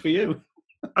for you.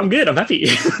 I'm good. I'm happy.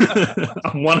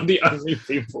 I'm one of the only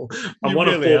people. I'm You one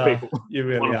of really 4 are. people. You One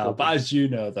really of are. 4 But people. as you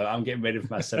know, though, I'm getting ready for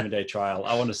my 7-day trial.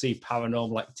 I want to see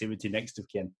Paranormal Activity next of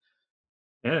kin.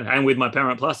 Yeah, and with my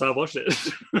Paramount Plus, I've watched it.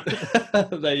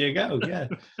 There you go. Yeah.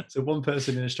 So one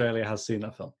person in Australia has seen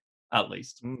that film, at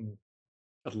least.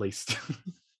 At least.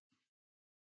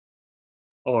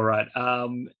 All right.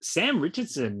 Sam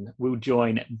Richardson will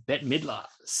join Bette Midler,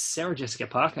 Sarah Jessica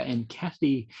Parker, and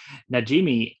Kathy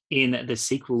Najimy in the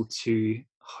sequel to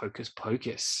Hocus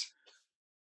Pocus.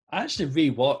 I actually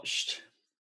rewatched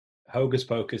Hocus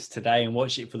Pocus today and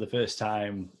watched it for the first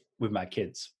time with my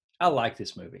kids. I like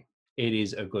this movie. It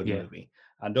is a good Yeah. movie.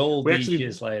 And all We these actually-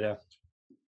 years later.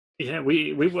 Yeah,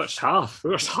 we watched half.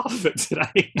 We watched half of it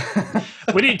today.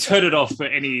 We didn't turn it off for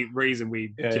any reason.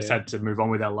 We just had to move on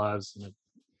with our lives and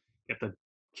get the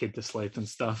kid to sleep and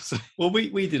stuff. So. Well,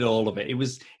 we did all of it.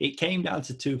 It came down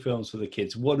to 2 films for the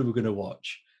kids. What are we going to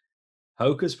watch?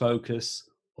 Hocus Pocus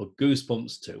or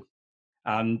Goosebumps 2?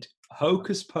 And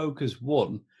Hocus Pocus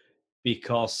won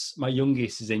because my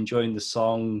youngest is enjoying the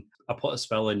song I Put a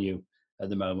Spell on You at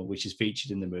the moment, which is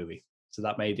featured in the movie. So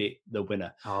that made it the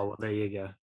winner. Oh, well, there you go.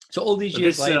 So all these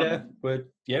years later, we're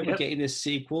getting a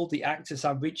sequel. The actor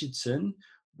Sam Richardson,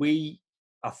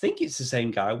 I think it's the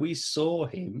same guy. We saw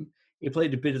him. He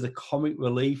played a bit of the comic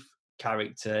relief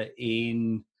character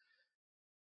in.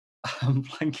 I'm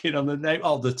blanking on the name.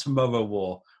 Oh, The Tomorrow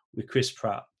War with Chris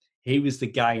Pratt. He was the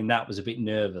guy, and that was a bit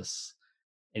nervous.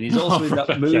 And he's also in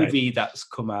that movie that's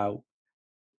come out.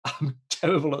 I'm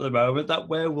terrible at the moment. That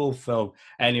werewolf film.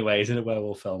 Anyway, he's in a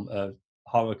werewolf film,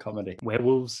 horror comedy.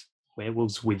 Werewolves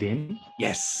Within.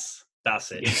 Yes,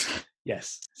 that's it.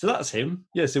 Yes. So that's him.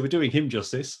 Yeah, so we're doing him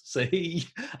justice. So he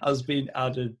has been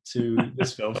added to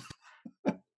this film.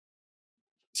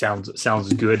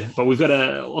 Sounds good. But we've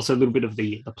got also a little bit of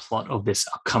the plot of this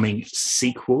upcoming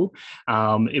sequel.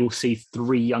 It will see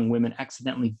 3 young women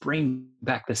accidentally bring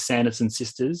back the Sanderson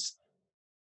sisters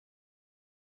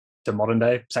to modern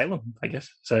day Salem, I guess.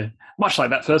 So much like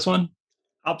that first one.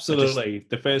 Absolutely.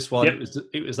 The first one,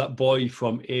 it was that boy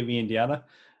from Erie, Indiana.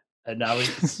 And now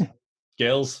it's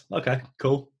girls. Okay,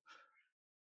 cool.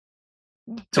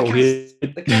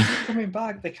 The cast are coming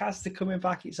back. The cast are coming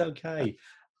back. It's okay.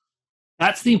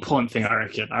 That's the important thing, I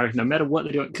reckon. No matter what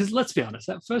they're doing, because let's be honest,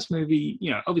 that first movie,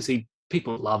 obviously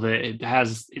people love it. It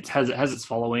has its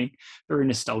following. Very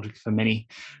nostalgic for many.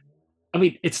 I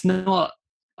mean, it's not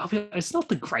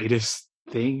the greatest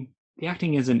thing. The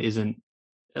acting isn't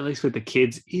at least with the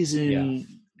kids isn't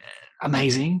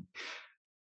amazing,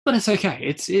 but it's okay.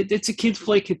 It's a kids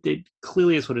flick. It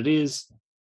clearly is what it is.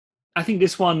 I think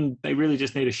this one they really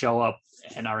just need to show up,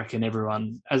 and I reckon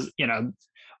everyone, as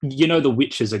the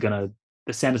witches are gonna.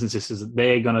 The Sanderson sisters,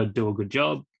 they're going to do a good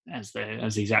job as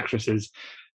these actresses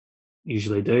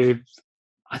usually do.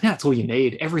 I think that's all you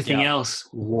need. Everything else,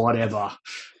 whatever.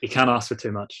 You can't ask for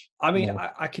too much. I mean,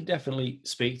 I can definitely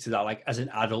speak to that. Like as an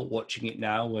adult watching it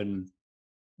now, and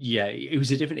it was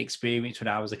a different experience when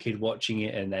I was a kid watching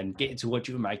it, and then getting to watch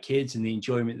it with my kids and the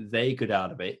enjoyment that they got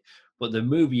out of it. But the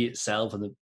movie itself,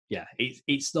 and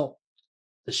it's not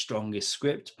the strongest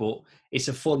script, but it's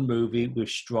a fun movie with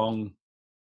strong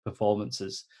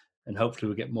performances, and hopefully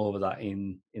we'll get more of that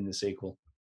in the sequel.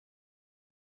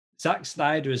 Zack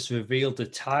Snyder has revealed the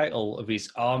title of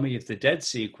his Army of the Dead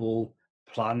sequel,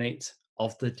 Planet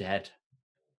of the Dead.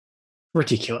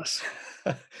 Ridiculous.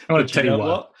 I want to tell you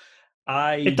what.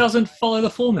 It doesn't follow the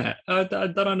format. I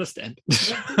don't understand.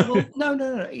 Well,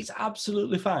 no. It's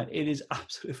absolutely fine. It is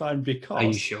absolutely fine because. Are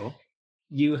you sure?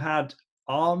 You had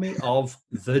Army of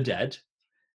the Dead.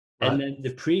 Right. And then the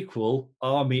prequel,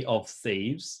 Army of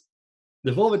Thieves.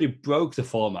 They've already broke the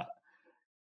format.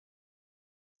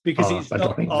 Because it's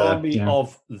not Army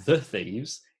of the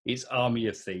Thieves, it's Army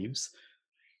of Thieves.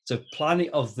 So Planet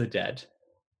of the Dead,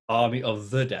 Army of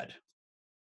the Dead.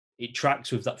 It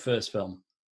tracks with that first film.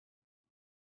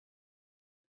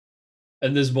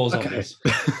 And there's more zombies.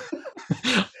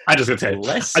 Okay. I just got to tell you,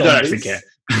 less I don't actually care.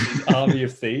 Army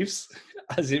of Thieves,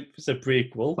 as it's a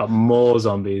prequel. But more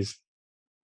zombies.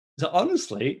 So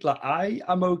honestly, I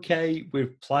am okay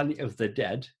with Planet of the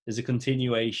Dead as a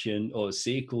continuation or a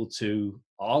sequel to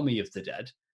Army of the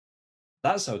Dead.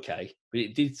 That's okay. But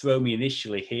it did throw me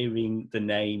initially hearing the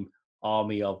name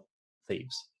Army of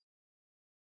Thieves.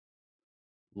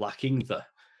 Lacking the.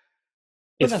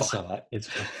 It's that's fine. All right. It's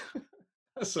fine.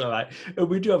 That's all right. And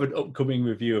we do have an upcoming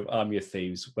review of Army of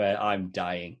Thieves where I'm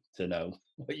dying to know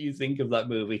what you think of that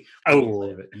movie.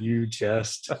 Oh, you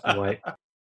just wait.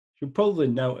 You'll probably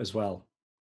note as well,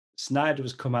 Snyder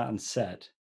has come out and said,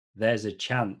 there's a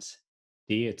chance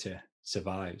theatre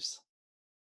survives.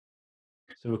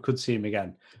 So we could see him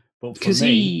again. But for Because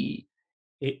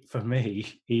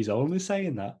me, he's only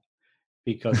saying that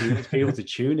because he wants people to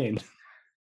tune in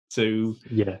to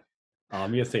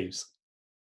Army of Thieves.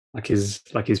 like his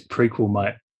prequel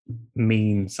might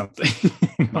mean something.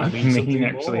 Might mean something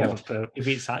actually more. have a purpose. If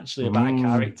it's actually about a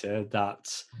character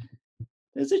that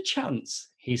there's a chance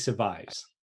he survives,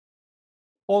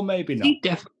 or maybe not. He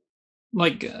definitely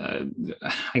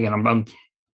again.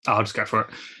 I'll just go for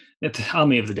it. The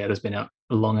Army of the Dead has been out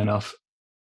long enough.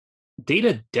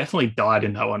 Dieter definitely died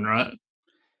in that one, right?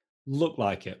 Looked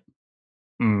like it.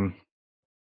 Mm.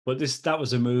 But that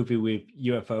was a movie with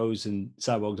UFOs and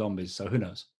cyborg zombies, so who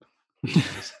knows?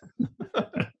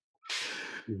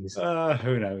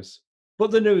 Who knows?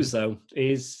 But the news, though,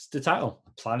 is the title,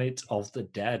 Planet of the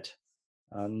Dead.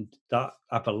 And that,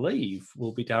 I believe,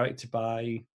 will be directed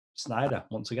by Snyder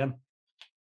once again.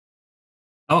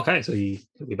 Okay, so he'll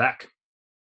be back.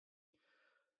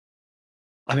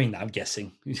 I mean, I'm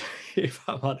guessing, if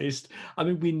I'm honest. I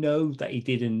mean, we know that he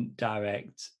didn't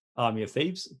direct Army of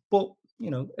Thieves, but,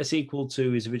 a sequel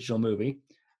to his original movie,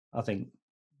 I think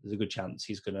there's a good chance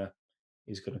he's gonna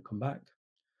come back.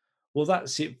 Well,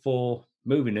 that's it for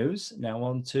movie news. Now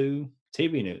on to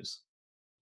TV news.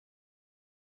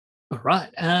 All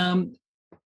right.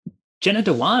 Jenna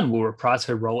Dewan will reprise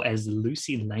her role as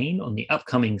Lucy Lane on the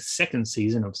upcoming second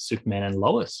season of Superman and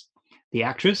Lois. The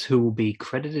actress, who will be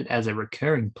credited as a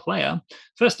recurring player,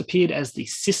 first appeared as the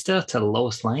sister to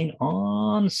Lois Lane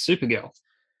on Supergirl.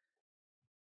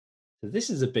 So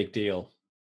this is a big deal.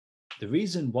 The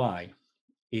reason why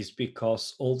is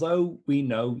because although we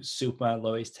know Superman and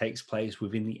Lois takes place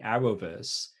within the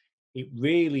Arrowverse, it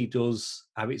really does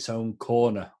have its own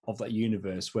corner of that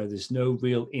universe where there's no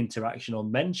real interaction or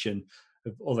mention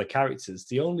of other characters.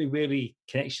 The only really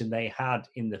connection they had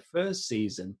in the first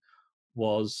season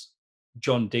was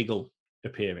John Diggle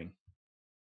appearing.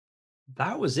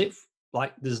 That was it.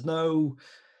 Like, there's no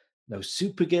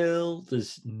Supergirl,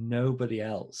 there's nobody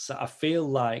else. I feel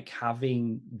like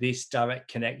having this direct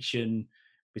connection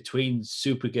between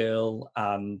Supergirl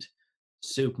and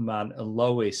Superman and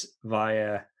Lois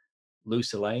via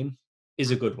Lucy Lane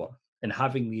is a good one. And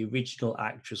having the original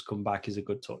actress come back is a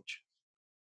good touch.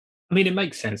 I mean, it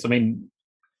makes sense. I mean,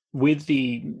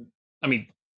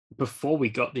 before we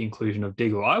got the inclusion of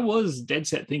Diggle, I was dead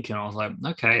set thinking, I was like,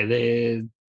 okay,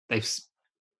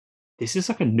 this is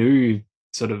like a new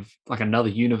sort of like another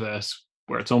universe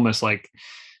where it's almost like,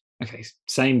 okay,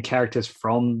 same characters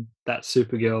from that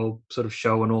Supergirl sort of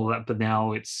show and all that, but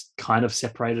now it's kind of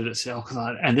separated itself.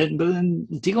 But then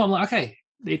Diggle, I'm like, okay,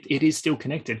 it is still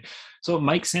connected. So it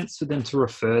makes sense for them to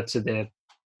refer to their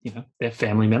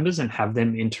family members and have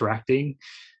them interacting.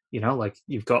 Like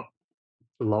you've got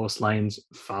Lois Lane's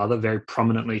father very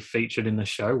prominently featured in the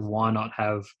show. Why not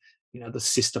have, the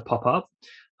sister pop up?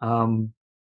 One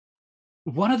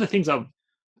of the things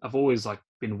I've always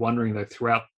been wondering though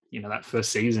throughout, that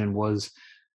first season was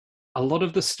a lot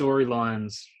of the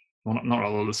storylines, well, not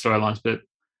all of the storylines, but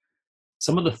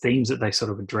some of the themes that they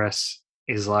sort of address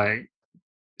is like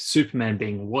Superman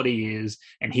being what he is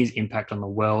and his impact on the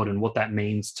world and what that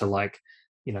means to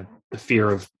the fear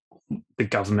of the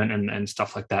government and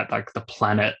stuff like that. Like the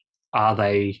planet,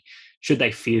 should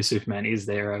they fear Superman? Is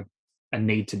there a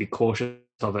need to be cautious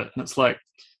of it? And it's like,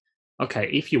 okay,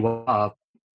 if you are,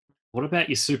 what about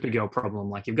your Supergirl problem?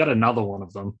 Like you've got another one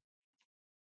of them,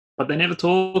 but they never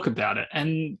talk about it.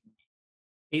 And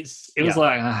it was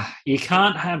like, you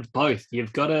can't have both.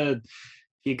 You've got to, if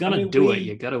you're going to do it,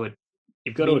 you've got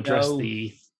to address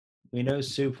we know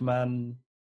Superman,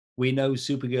 we know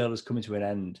Supergirl is coming to an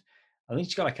end. I think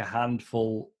she's got like a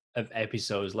handful of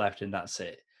episodes left and that's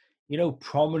it.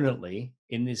 Prominently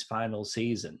in this final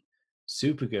season,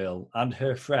 Supergirl and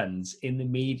her friends in the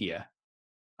media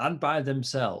and by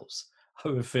themselves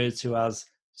are referred to as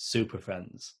super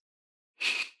friends.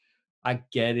 I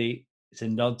get it. It's a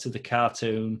nod to the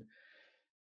cartoon.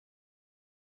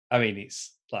 I mean,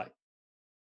 it's like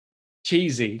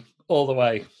cheesy all the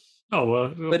way. Oh,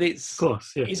 well, but it's, of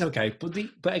course, yeah. It's okay. But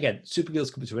again, Supergirl's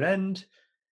coming to an end.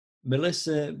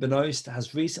 Melissa Benoist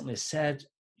has recently said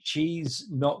she's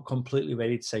not completely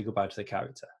ready to say goodbye to the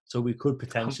character. So we could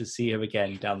potentially see her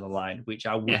again down the line, which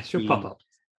I would she'll pop up.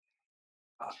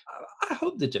 I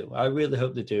hope they do. I really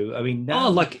hope they do. I mean,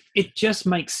 now... it just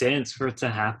makes sense for it to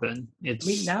happen.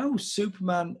 Now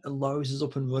Superman and Lois is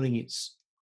up and running. It's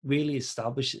really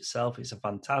established itself. It's a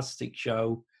fantastic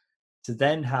show. To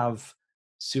then have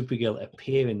Supergirl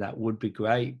appear in that would be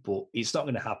great, but it's not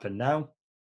going to happen now.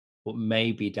 But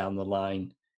maybe down the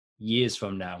line, years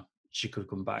from now, she could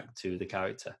come back to the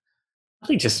character. I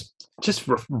think just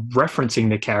referencing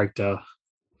the character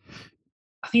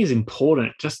I think is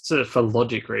important for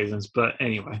logic reasons. But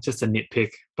anyway, just a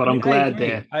nitpick. But I I'm mean,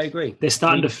 glad I agree. they're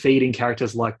starting to feed in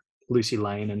characters like Lucy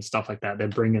Lane and stuff like that. They're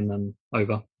bringing them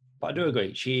over. But I do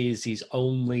agree. She is his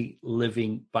only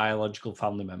living biological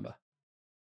family member,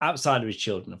 outside of his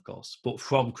children, of course, but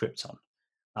from Krypton.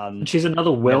 And she's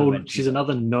another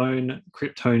another known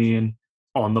Kryptonian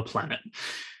on the planet.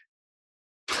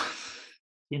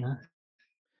 You know.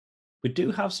 We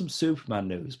do have some Superman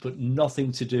news, but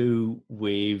nothing to do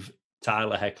with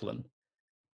Tyler Hoechlin.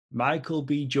 Michael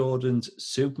B. Jordan's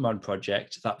Superman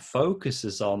project that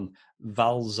focuses on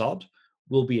Val Zod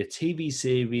will be a TV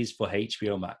series for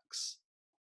HBO Max.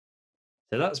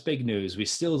 So that's big news. We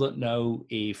still don't know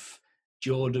if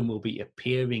Jordan will be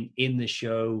appearing in the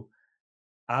show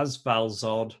as Val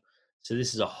Zod. So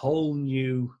this is a whole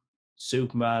new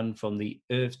Superman from the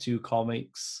Earth 2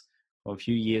 comics from a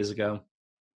few years ago.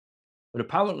 But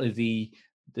apparently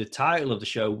the title of the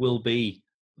show will be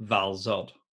Val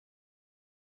Zod.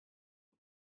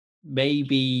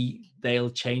 Maybe they'll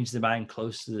change their mind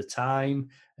close to the time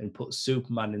and put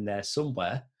Superman in there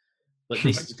somewhere. But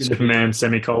this is going to be Superman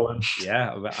semicolon.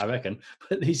 Yeah, I reckon.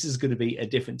 But this is going to be a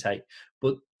different take.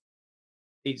 But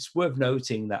it's worth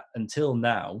noting that until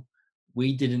now,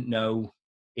 we didn't know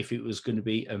if it was going to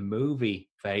be a movie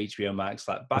for HBO Max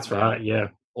like back That's right, yeah.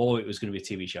 Or it was going to be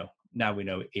a TV show. Now we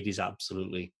know it is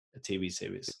absolutely a TV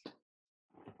series.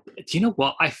 Do you know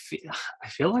what? I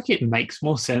feel like it makes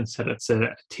more sense that it's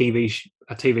a TV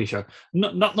show.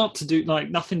 Not to do like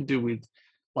nothing to do with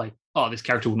like, oh, this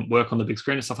character wouldn't work on the big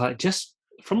screen and stuff like that. Just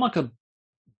from like a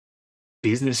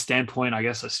business standpoint, I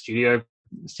guess a studio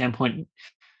standpoint,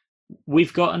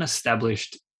 we've got an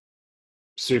established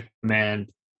Superman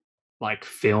like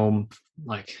film,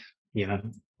 like, you know,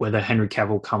 whether Henry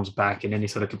Cavill comes back in any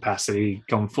sort of capacity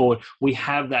going forward, we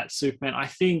have that Superman. I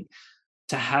think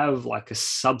to have like a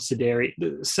subsidiary,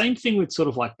 the same thing with sort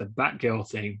of like the Batgirl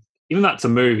thing, even though it's a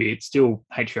movie, it's still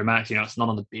HBO Max, you know, it's not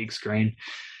on the big screen.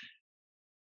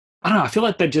 I don't know, I feel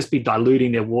like they'd just be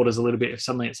diluting their waters a little bit if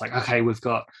suddenly it's like, okay, we've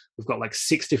got like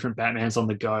 6 different Batmans on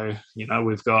the go, you know,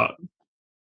 we've got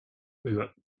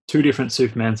 2 different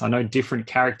Supermans. I know different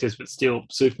characters, but still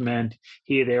Superman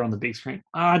here, there on the big screen.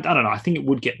 I don't know. I think it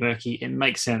would get murky. It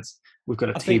makes sense. We've got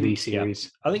a TV series.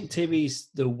 Yeah. I think TV's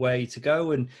the way to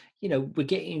go. And, you know, we're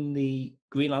getting the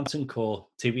Green Lantern Corps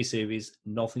TV series,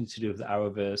 nothing to do with the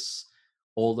Arrowverse,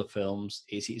 all the films.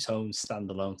 It's its own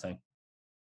standalone thing.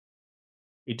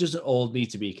 It doesn't all need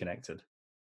to be connected.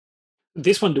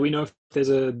 This one, do we know if is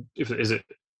it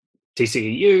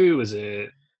TCEU? Is it?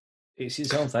 It's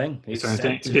its own thing. This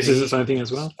is its own thing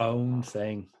as well. Its own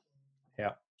thing.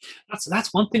 Yeah.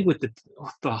 That's one thing with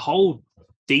the whole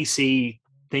DC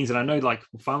things, and I know like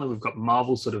finally we've got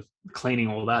Marvel sort of cleaning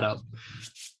all that up,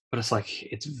 but it's like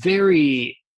it's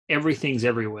very everything's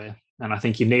everywhere, and I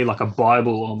think you need like a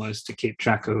Bible almost to keep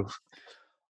track of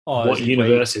what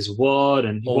universe is what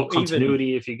and what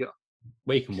continuity if you got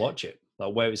where you can watch it,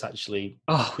 like where it's actually.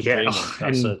 Oh yeah,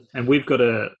 and we've got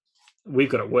it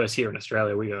worse here in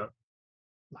Australia. We got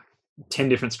like 10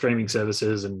 different streaming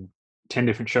services and 10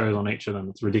 different shows on each of them.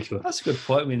 It's ridiculous. That's a good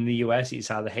point. I mean, in the US,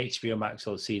 it's either HBO Max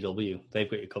or CW. They've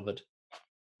got you covered.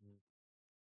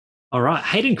 All right.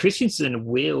 Hayden Christensen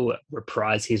will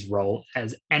reprise his role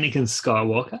as Anakin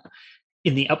Skywalker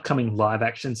in the upcoming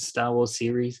live-action Star Wars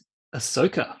series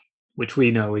Ahsoka, which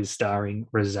we know is starring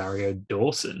Rosario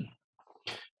Dawson.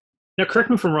 Now, correct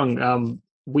me if I'm wrong.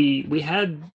 We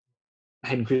had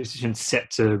Hayden Christensen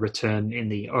set to return in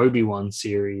the Obi-Wan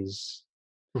series,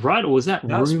 right? Or was that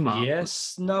rumor?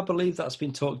 Yes, no, I believe that's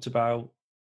been talked about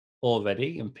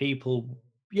already, and people,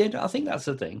 yeah, I think that's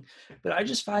the thing. But I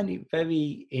just find it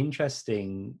very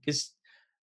interesting because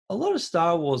a lot of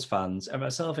Star Wars fans, and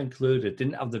myself included,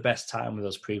 didn't have the best time with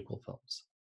those prequel films.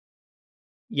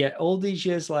 Yet all these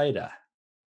years later,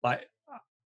 like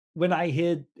when I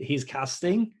heard his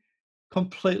casting,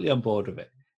 completely on board with it.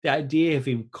 The idea of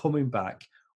him coming back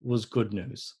was good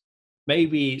news.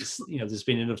 Maybe it's, you know, there's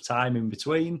been enough time in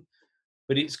between,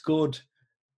 but it's good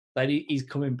that he's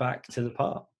coming back to the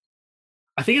part.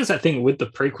 I think it's that thing with the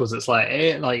prequels. It's like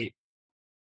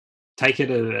take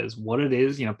it as what it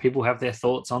is. You know, people have their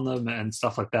thoughts on them and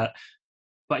stuff like that.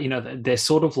 But you know, they're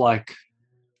sort of like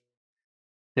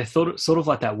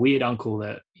that weird uncle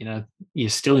that, you know, you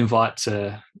still invite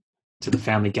to the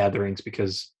family gatherings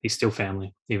because he's still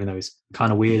family, even though he's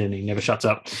kind of weird and he never shuts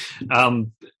up.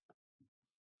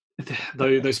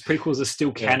 Those prequels are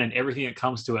still canon. Everything that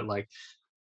comes to it, like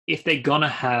if they're gonna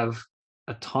have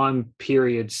a time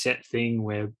period set thing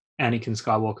where Anakin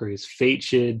Skywalker is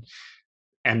featured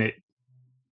and it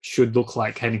should look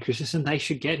like Hayden Christensen, they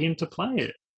should get him to play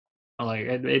it. Like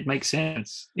it makes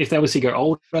sense. If they was to go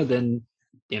older, then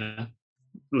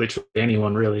literally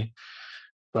anyone really.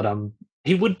 But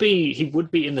he would be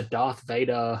in the Darth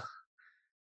Vader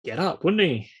get up, wouldn't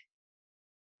he?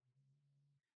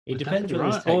 It Would that depends be when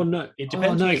this right? Oh take. no, It oh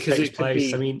depends no, when this because takes it could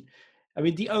place. be. I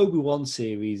mean, the Obi-Wan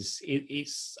series.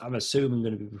 It's I'm assuming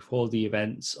going to be before the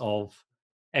events of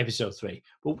Episode 3.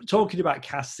 But talking about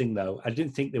casting, though, I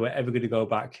didn't think they were ever going to go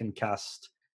back and cast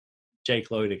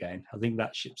Jake Lloyd again. I think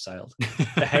that ship sailed.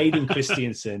 The Hayden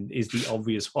Christensen is the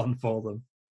obvious one for them.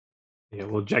 Yeah,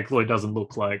 well, Jake Lloyd doesn't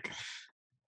look like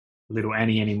little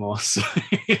Annie anymore, so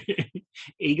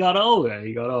he got older.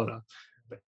 He got older.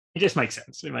 But it just makes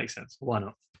sense. It makes sense. Why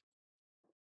not?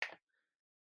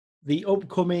 The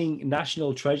upcoming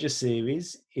National Treasure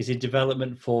series is in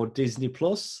development for Disney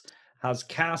Plus. Has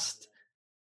cast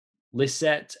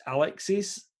Lisette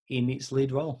Alexis in its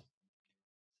lead role.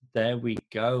 There we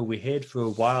go. We heard for a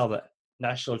while that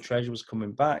National Treasure was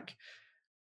coming back.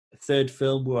 The third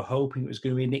film, we were hoping it was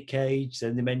going to be Nick Cage.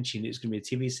 Then they mentioned it's going to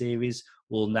be a TV series.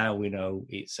 Well, now we know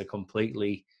it's a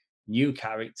completely new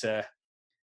character.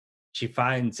 She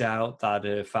finds out that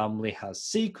her family has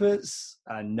secrets,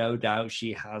 and no doubt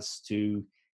she has to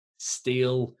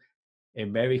steal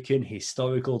American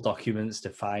historical documents to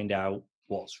find out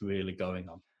what's really going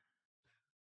on.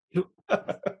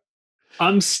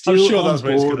 I'm I'm still sure on that's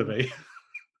what it's going board. to be.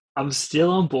 I'm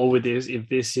still on board with this if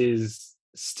this is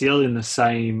still in the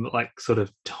same like sort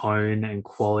of tone and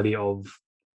quality of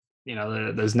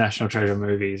those National Treasure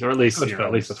movies, or at least Good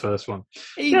at least the films. first one.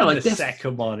 Even like the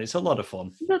second one, it's a lot of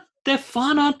fun. they're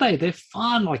fun, aren't they? They're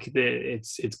fun. Like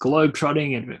it's globe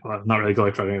trotting and well, not really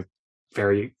globe trotting,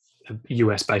 very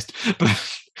US based,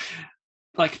 but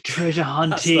like treasure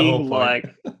hunting, like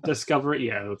discovery.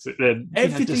 Yeah,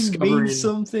 everything discovering means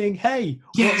something. Hey,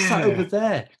 what's that over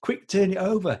there? Quick, turn it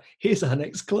over. Here's our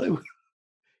next clue.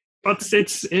 But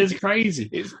it's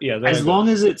crazy. As long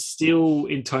as it's still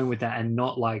in tone with that and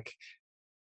not like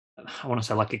I want to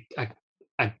say like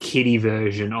a kiddie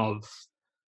version of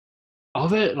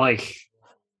it, like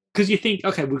because you think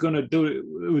okay, we're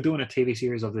doing a TV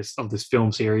series of this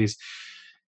film series.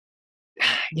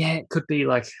 Yeah, it could be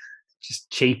like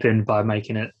just cheapened by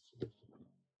making it,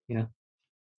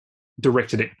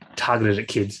 targeted at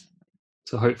kids.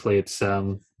 So hopefully it's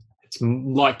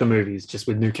like the movies, just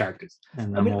with new characters.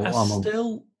 And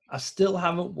I still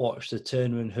haven't watched the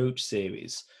Turner and Hooch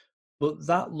series, but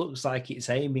that looks like it's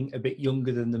aiming a bit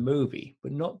younger than the movie,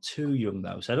 but not too young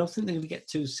though. So I don't think they're going to get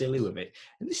too silly with it.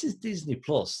 And this is Disney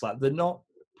Plus; like they're not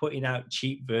putting out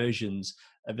cheap versions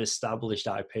of established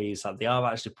IPs. Like they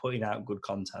are actually putting out good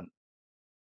content.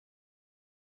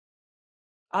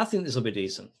 I think this will be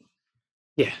decent.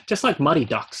 Yeah, just like Muddy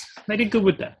Ducks, they did good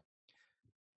with that.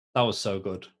 That was so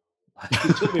good.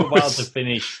 It took me a while to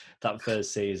finish that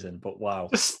first season, but wow,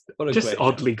 just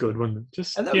oddly good, wasn't it?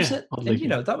 Just and that was it.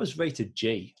 And that was rated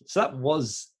G, so that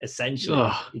was essentially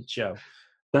a show.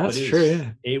 That's true.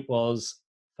 Yeah. It was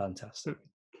fantastic.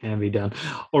 Can be done.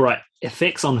 All right,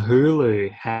 FX on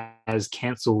Hulu has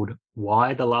cancelled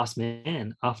Y: The Last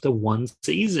Man after one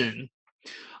season.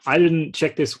 I didn't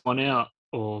check this one out,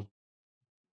 or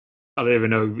I don't even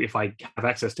know if I have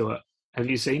access to it. Have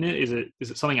you seen it? Is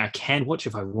it something I can watch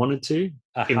if I wanted to?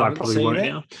 I haven't seen it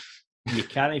now. You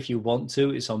can if you want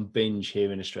to. It's on Binge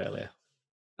here in Australia.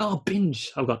 Oh,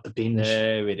 Binge! I've got the Binge.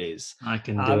 There it is. I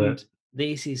can do it.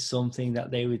 This is something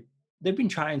that they've been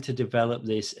trying to develop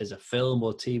this as a film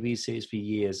or TV series for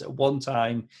years. At one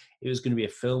time, it was going to be a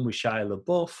film with Shia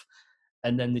LaBeouf,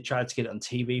 and then they tried to get it on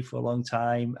TV for a long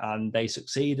time, and they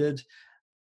succeeded,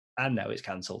 and now it's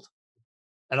cancelled.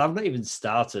 And I've not even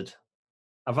started.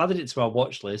 I've added it to my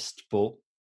watch list, but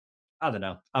I don't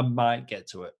know. I might get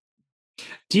to it.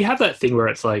 Do you have that thing where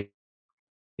it's like,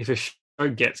 if a show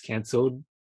gets cancelled,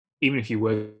 even if you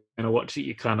were going to watch it,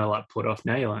 you kind of like put off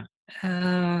now? You're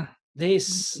like,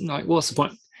 this like, what's the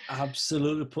point?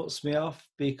 Absolutely puts me off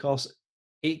because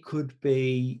it could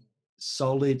be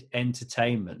solid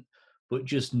entertainment, but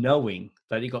just knowing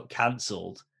that it got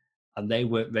cancelled and they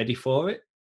weren't ready for it,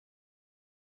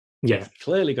 it's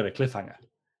clearly got a cliffhanger.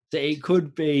 So it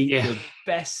could be the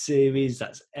best series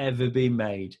that's ever been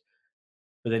made,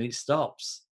 but then it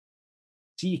stops.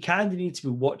 So you kind of need to be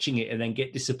watching it and then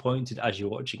get disappointed as you're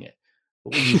watching it.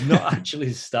 But when you've not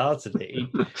actually started it,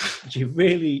 you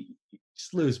really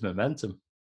just lose momentum.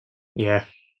 Yeah.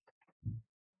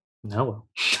 No, well.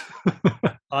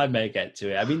 I may get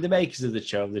to it. I mean, the makers of the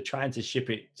show, they're trying to ship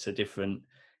it to different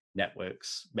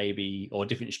networks, maybe, or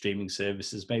different streaming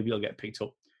services. Maybe it'll get picked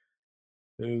up.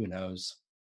 Who knows?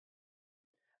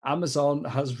 Amazon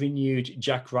has renewed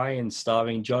Jack Ryan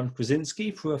starring John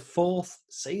Krasinski for a 4th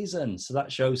season. So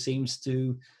that show seems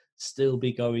to still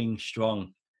be going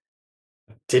strong.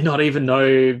 Did not even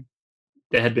know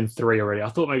there had been 3 already. I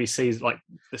thought maybe season like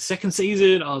the 2nd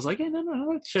season. I was like, yeah,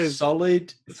 no, that show's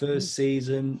solid first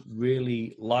season.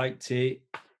 Really liked it.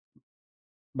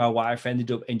 My wife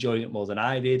ended up enjoying it more than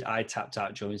I did. I tapped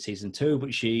out during season 2,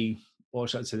 but she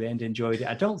watched that to the end, enjoyed it.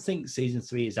 I don't think season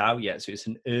 3 is out yet, so it's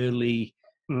an early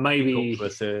maybe for a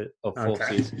 3rd or 4th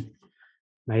season.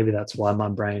 Maybe that's why my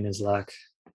brain is like,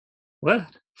 what?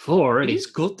 4 already? It's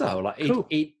good though. Like cool.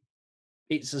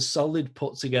 It's a solid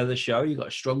put together show. You got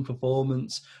a strong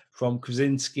performance from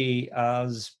Krasinski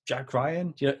as Jack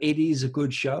Ryan. You know, it is a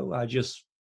good show. I just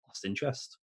lost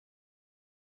interest.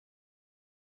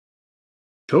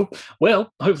 Cool. Well,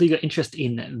 hopefully you got interest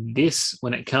in this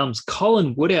when it comes.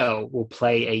 Colin Woodell will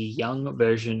play a young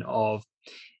version of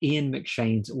Ian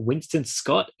McShane's Winston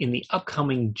Scott in the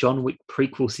upcoming John Wick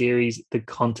prequel series, The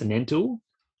Continental.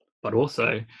 But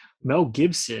also, Mel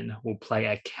Gibson will play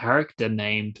a character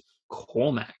named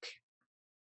Cormac.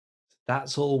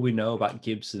 That's all we know about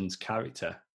Gibson's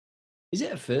character. Is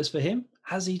it a first for him?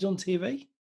 Has he done TV?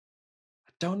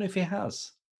 I don't know if he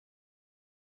has.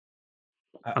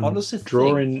 I'm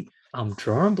drawing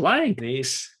blank.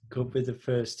 This could be the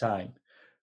first time.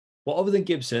 But other than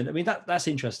Gibson, I mean that's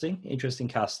interesting. Interesting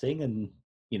casting, and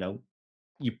you know,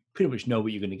 you pretty much know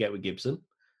what you're going to get with Gibson.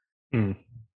 Mm.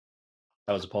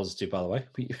 That was a positive, by the way.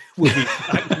 with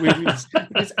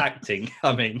his acting,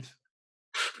 I mean.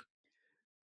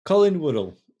 Colin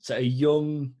Woodell, so a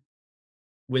young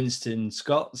Winston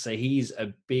Scott, so he's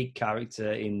a big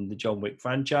character in the John Wick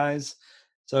franchise.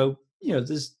 So, you know,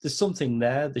 there's something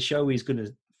there. The show is going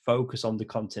to focus on the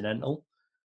Continental.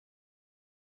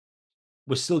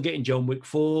 We're still getting John Wick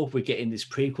 4, we're getting this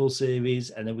prequel series,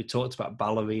 and then we talked about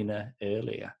Ballerina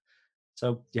earlier.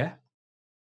 So, yeah,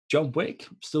 John Wick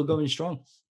still going strong.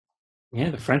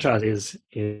 Yeah, the franchise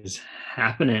is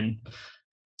happening.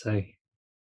 So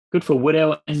good for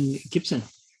Woodell and Gibson.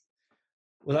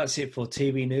 Well, that's it for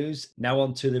TV news. Now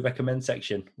on to the recommend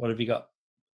section. What have you got?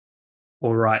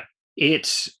 All right.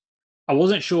 I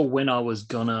wasn't sure when I was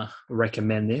gonna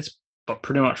recommend this, but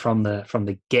pretty much from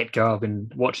the get-go, I've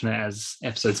been watching it as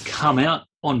episodes come out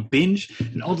on binge.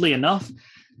 And oddly enough,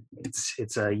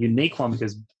 it's a unique one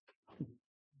because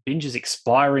binge is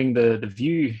expiring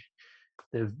the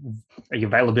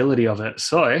availability of it.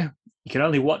 So you can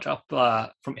only watch up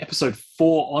from episode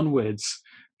 4 onwards,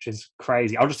 which is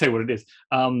crazy. I'll just tell you what it is.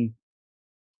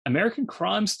 American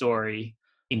Crime Story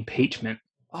Impeachment.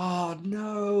 Oh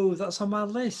no, that's on my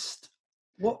list.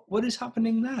 What is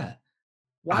happening there?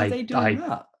 Why are they doing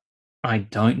that? I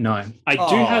don't know. I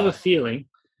do have a feeling.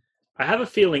 I have a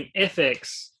feeling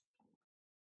FX,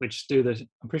 which do the,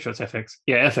 I'm pretty sure it's FX.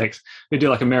 Yeah, FX. They do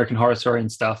like American Horror Story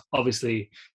and stuff.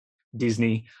 Obviously,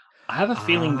 Disney. I have a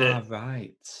feeling that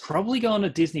probably go on to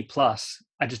Disney Plus.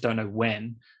 I just don't know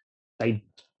when. They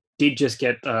did just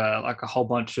get like a whole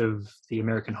bunch of the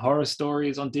American Horror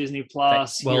Stories on Disney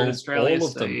Plus here in Australia.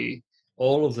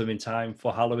 All of them in time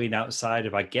for Halloween outside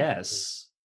of, I guess,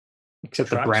 except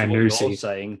the brand new series.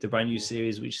 The brand new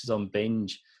series, which is on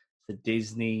binge, the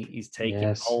Disney is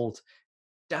taking hold.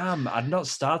 Damn, I'd not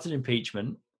started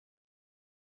Impeachment.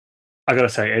 I gotta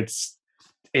say,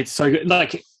 it's so good.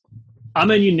 Like,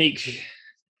 I'm a unique,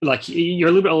 like, you're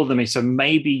a little bit older than me, so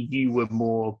maybe you were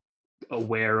more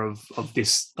aware of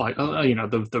this, like, you know,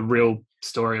 the real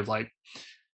story of like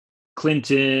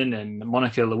Clinton and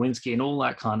Monica Lewinsky and all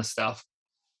that kind of stuff.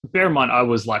 Bear in mind, I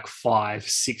was like 5,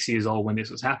 6 years old when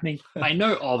this was happening. I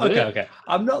know of it. Okay.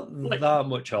 I'm not like, that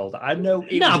much older. I know.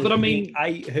 But I mean,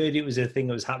 I heard it was a thing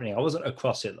that was happening. I wasn't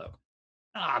across it though.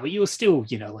 But you were still,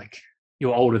 you know, like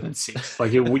you're older than 6.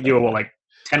 Like you were what, like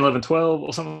 10, 11, 12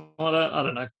 or something like that. I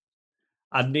don't know.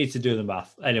 I'd need to do the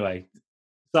math anyway.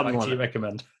 Something like you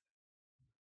recommend.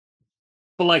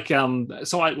 But like,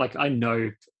 so I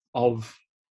know of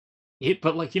it,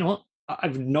 but like, you know what? I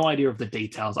have no idea of the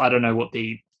details. I don't know what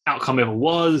the outcome ever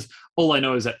was. All I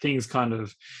know is that things kind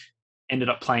of ended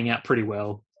up playing out pretty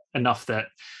well, enough that,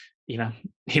 you know,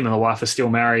 him and the wife are still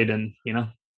married, and, you know,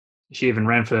 she even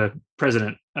ran for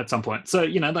president at some point. So,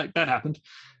 you know, that happened.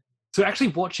 So actually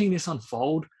watching this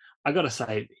unfold, I got to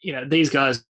say, you know, these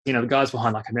guys, you know, the guys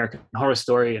behind like American Horror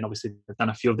Story, and obviously they've done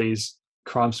a few of these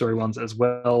crime story ones as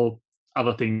well,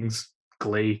 other things,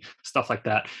 Glee, stuff like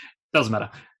that. Doesn't matter.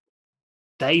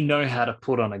 They know how to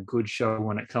put on a good show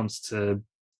when it comes to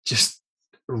just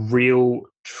real,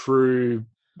 true,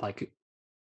 like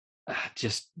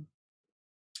just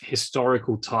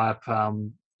historical type,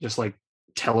 just like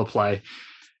teleplay.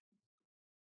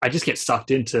 I just get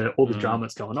sucked into all the drama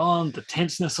that's going on, the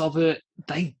tenseness of it.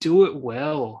 They do it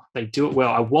well. They do it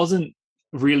well. I wasn't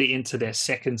really into their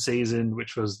second season,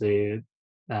 which was their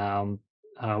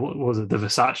what was it, the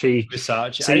Versace Versace. I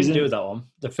didn't season. do that one.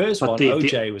 The first But one, the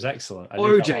OJ, was excellent. I did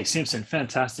that OJ one. Simpson,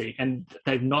 fantastic, and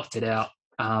they've knocked it out.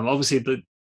 Obviously,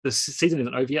 the season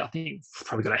isn't over yet. I think we've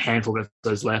probably got a handful of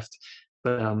episodes left,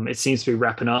 but it seems to be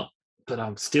wrapping up. But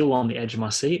I'm still on the edge of my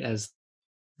seat as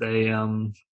they,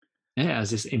 as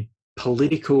this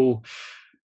political,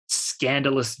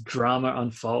 scandalous drama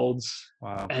unfolds.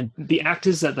 Wow. And the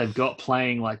actors that they've got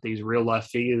playing like these real life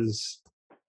figures.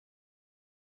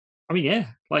 I mean, yeah,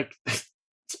 like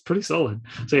it's pretty solid.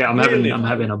 So yeah, I'm Really,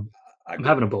 having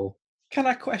a ball. Can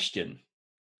I question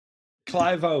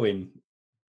Clive Owen?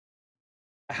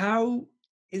 How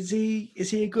is he? Is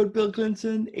he a good Bill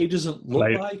Clinton? He doesn't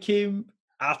look like him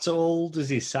at all. Does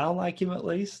he sound like him at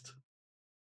least?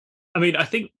 I mean, I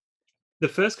think the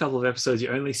first couple of episodes you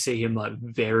only see him like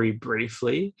very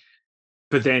briefly,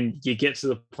 but then you get to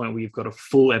the point where you've got a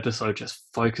full episode just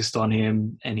focused on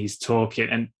him and he's talking,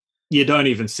 and you don't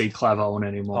even see Clive Owen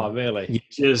anymore. Oh, really? You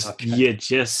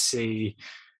just see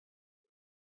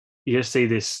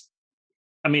this.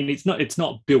 I mean, it's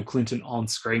not Bill Clinton on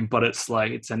screen, but it's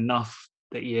like it's enough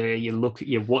that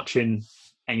you're watching,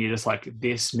 and you're just like,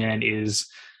 this man is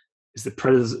the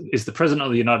president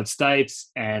of the United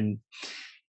States, and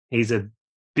he's a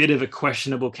bit of a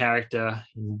questionable character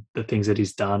in the things that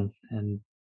he's done, and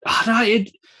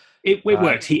it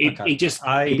works. He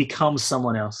becomes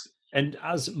someone else. And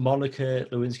as Monica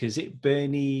Lewinsky, is it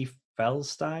Bernie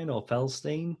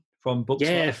Feldstein from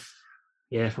Booksmart?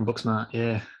 Yeah, from Booksmart.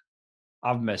 Yeah,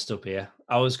 I've messed up here.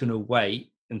 I was going to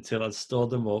wait until I'd stored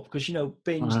them up because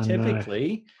Binge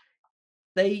typically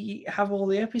they have all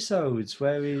the episodes.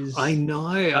 Whereas I know.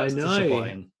 I only noticed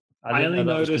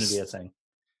that was going to be a thing.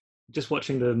 Just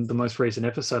watching the most recent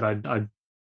episode, I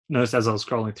noticed as I was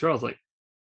scrolling through, I was like,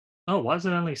 oh, why does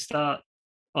it only start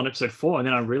on episode 4? And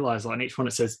then I realized on each one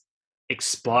it says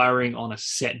expiring on a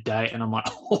set date, and I'm like,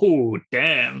 oh,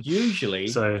 damn. Usually,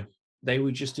 so they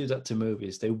would just do that to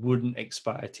movies. They wouldn't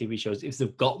expire TV shows. If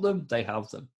they've got them, they have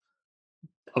them.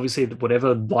 Obviously,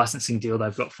 whatever licensing deal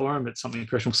they've got for them, it's something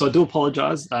questionable. So I do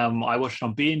apologize. I watched it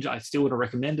on Binge. I still would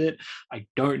recommend it. I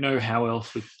don't know how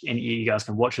else any of you guys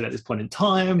can watch it at this point in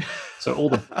time. So all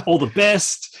the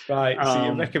best. Right. So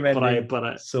you're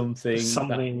recommending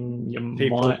something you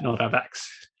might not have access.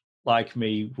 Like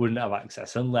me, wouldn't have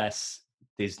access unless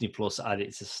Disney Plus added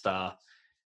it to Star,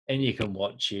 and you can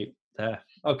watch it there.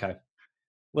 Okay.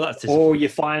 Well, that's or you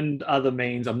find other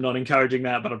means. I'm not encouraging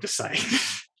that, but I'm just saying.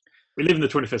 We live in the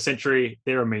 21st century.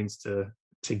 There are means to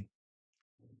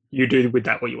you do with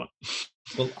that what you want.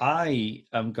 Well, I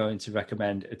am going to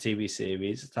recommend a TV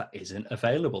series that isn't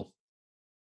available.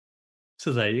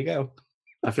 So there you go.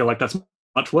 I feel like that's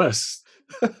much worse.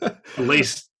 At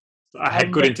least I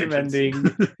had good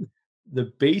intentions. The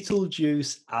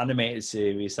Beetlejuice animated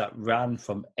series that ran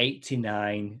from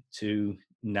 89 to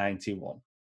 91.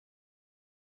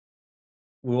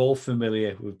 We're all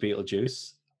familiar with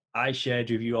Beetlejuice. I shared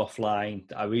with you offline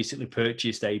that I recently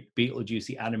purchased a Beetlejuice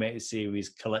the animated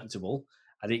series collectible.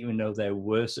 I didn't even know there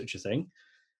were such a thing.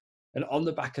 And on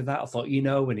the back of that, I thought,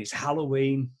 when it's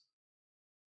Halloween,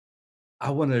 I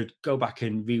want to go back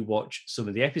and rewatch some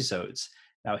of the episodes.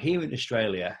 Now, here in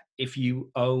Australia, if you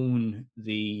own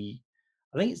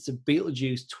I think it's the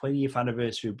Beetlejuice 20th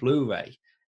anniversary Blu-ray,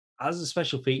 as a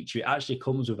special feature, it actually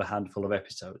comes with a handful of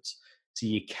episodes. So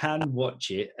you can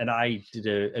watch it, and I did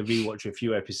a rewatch of a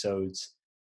few episodes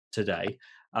today,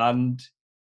 and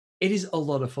it is a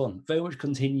lot of fun. Very much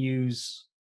continues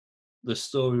the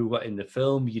story we got in the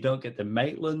film. You don't get the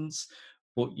Maitlands,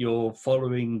 but you're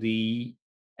following the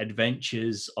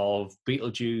adventures of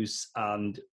Beetlejuice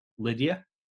and Lydia,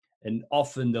 and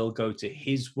often they'll go to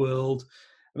his world.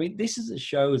 I mean, this is a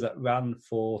show that ran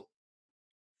for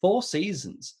 4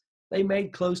 seasons. They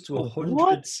made close to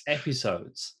 100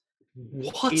 episodes.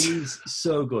 What? It is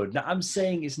so good. Now, I'm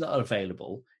saying it's not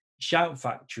available. Shout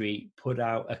Factory put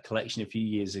out a collection a few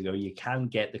years ago. You can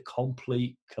get the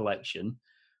complete collection,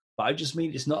 but I just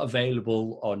mean it's not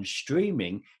available on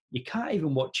streaming. You can't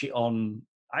even watch it on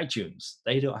iTunes.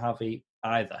 They don't have it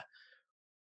either.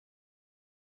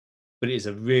 But it is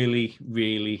a really,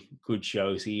 really good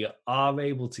show. So you are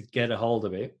able to get a hold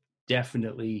of it.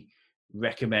 Definitely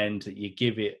recommend that you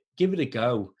give it a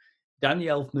go. Danny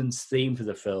Elfman's theme for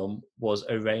the film was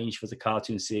arranged for the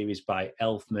cartoon series by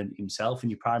Elfman himself, and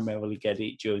you primarily get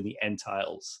it during the end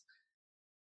titles.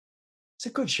 It's a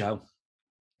good show.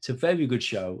 It's a very good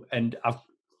show, and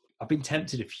I've been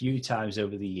tempted a few times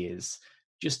over the years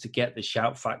just to get the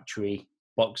Shout Factory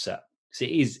box set. because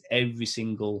it is every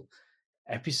single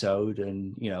episode.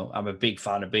 And I'm a big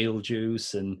fan of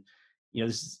Beetlejuice, and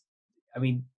I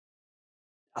mean,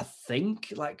 I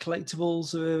think like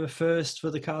collectibles are a first for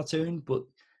the cartoon, but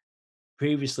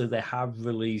previously they have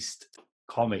released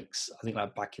comics, I think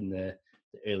like back in the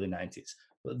early 90s.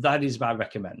 But that is my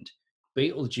recommend.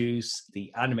 Beetlejuice,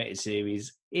 the animated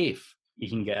series, if you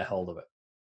can get a hold of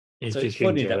it. So it's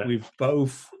funny that we've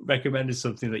both recommended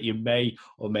something that you may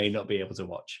or may not be able to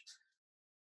watch.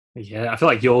 Yeah, I feel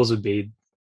like yours would be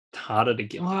harder to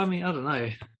get. Well, I mean, I don't know.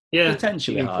 Yeah,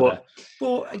 potentially harder.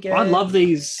 But again, I love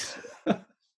these.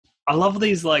 I love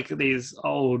these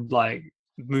old like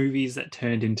movies that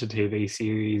turned into TV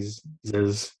series.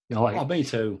 Like me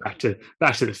too. Back to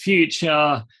the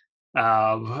Future.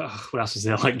 What else was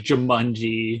there? Like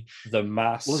Jumanji, The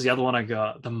Mask. What was the other one I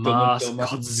got? The Mask,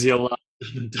 Godzilla,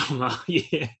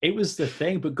 yeah. It was the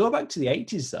thing. But go back to the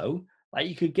 80s though. Like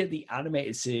you could get the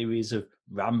animated series of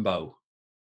Rambo,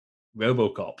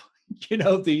 RoboCop.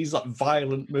 These like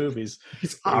violent movies.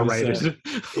 It's R-rated.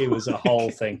 It was a whole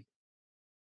thing.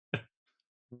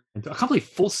 I can't believe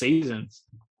 4 seasons.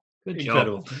 Good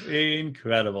Incredible. job.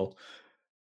 Incredible.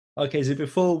 Okay, so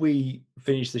before we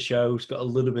finish the show, it's got a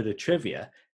little bit of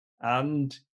trivia,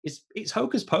 and it's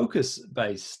Hocus Pocus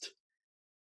based.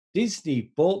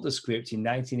 Disney bought the script in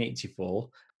 1984,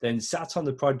 then sat on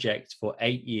the project for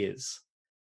 8 years.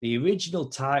 The original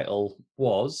title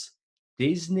was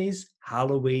Disney's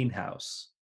Halloween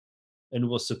House and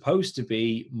was supposed to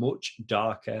be much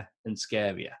darker and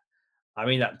scarier. I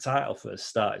mean, that title for a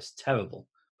start is terrible,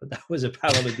 but that was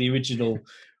apparently the original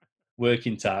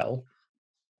working title.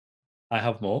 I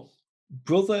have more.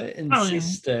 Brother and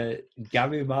sister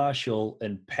Gary Marshall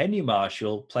and Penny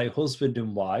Marshall play husband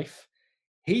and wife.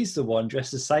 He's the one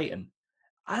dressed as Satan.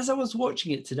 As I was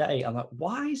watching it today, I'm like,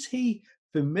 why is he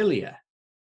familiar?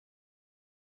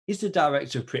 He's the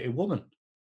director of Pretty Woman.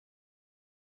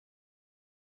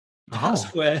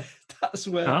 That's where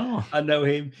I know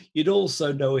him. You'd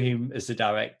also know him as the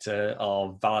director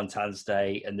of Valentine's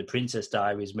Day and the Princess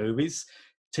Diaries movies.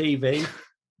 TV,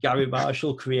 Gary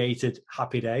Marshall created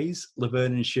Happy Days,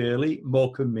 Laverne and Shirley,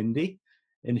 Mork and Mindy.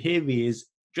 And here he is,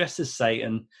 dressed as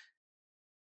Satan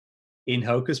in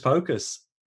Hocus Pocus.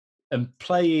 And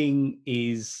playing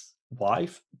his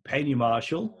wife, Penny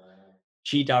Marshall.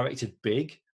 She directed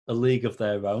Big, A League of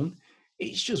Their Own.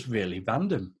 It's just really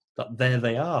random that there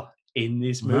they are in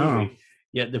this movie. Wow.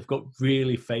 Yet they've got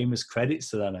really famous credits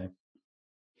to their name.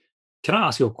 Can I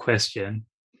ask you a question?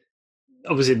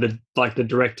 Obviously, the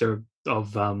director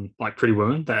of like Pretty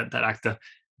Woman, that actor,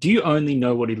 do you only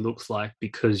know what he looks like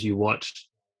because you watched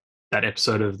that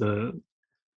episode of the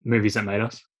Movies That Made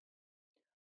Us?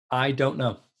 I don't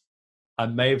know. I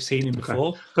may have seen him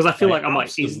before. Because I feel like I'm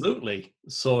absolutely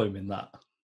saw him in that.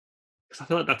 Because I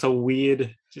feel like that's a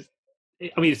weird.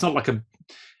 I mean, it's not like a.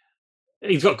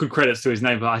 He's got good credits to his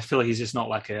name, but I feel like he's just not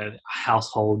like a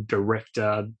household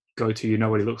director go-to. You know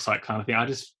what he looks like, kind of thing. I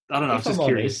don't know. I was just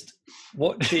curious.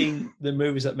 Watching the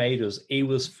Movies That Made Us, he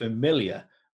was familiar,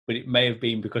 but it may have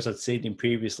been because I'd seen him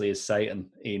previously as Satan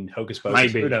in Hocus Pocus.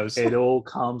 Maybe. Who knows? It all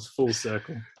comes full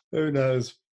circle. Who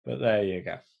knows? But there you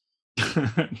go.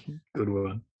 Good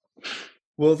one.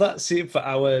 Well, that's it for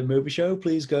our movie show.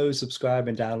 Please go subscribe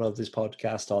and download this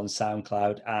podcast on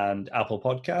SoundCloud and Apple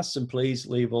Podcasts, and please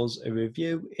leave us a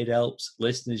review. It helps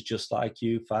listeners just like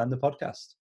you find the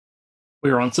podcast.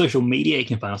 We're on social media. You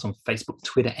can find us on Facebook,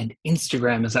 Twitter, and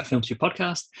Instagram as That Film Stew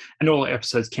Podcast, and all our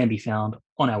episodes can be found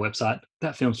on our website,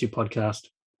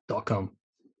 thatfilmstewpodcast.com.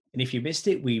 And if you missed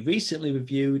it, we recently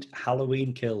reviewed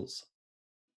Halloween Kills.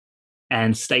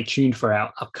 And stay tuned for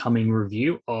our upcoming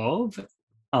review of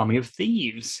Army of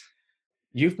Thieves.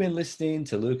 You've been listening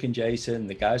to Luke and Jason,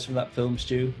 the guys from That Film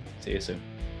Stew. See you soon.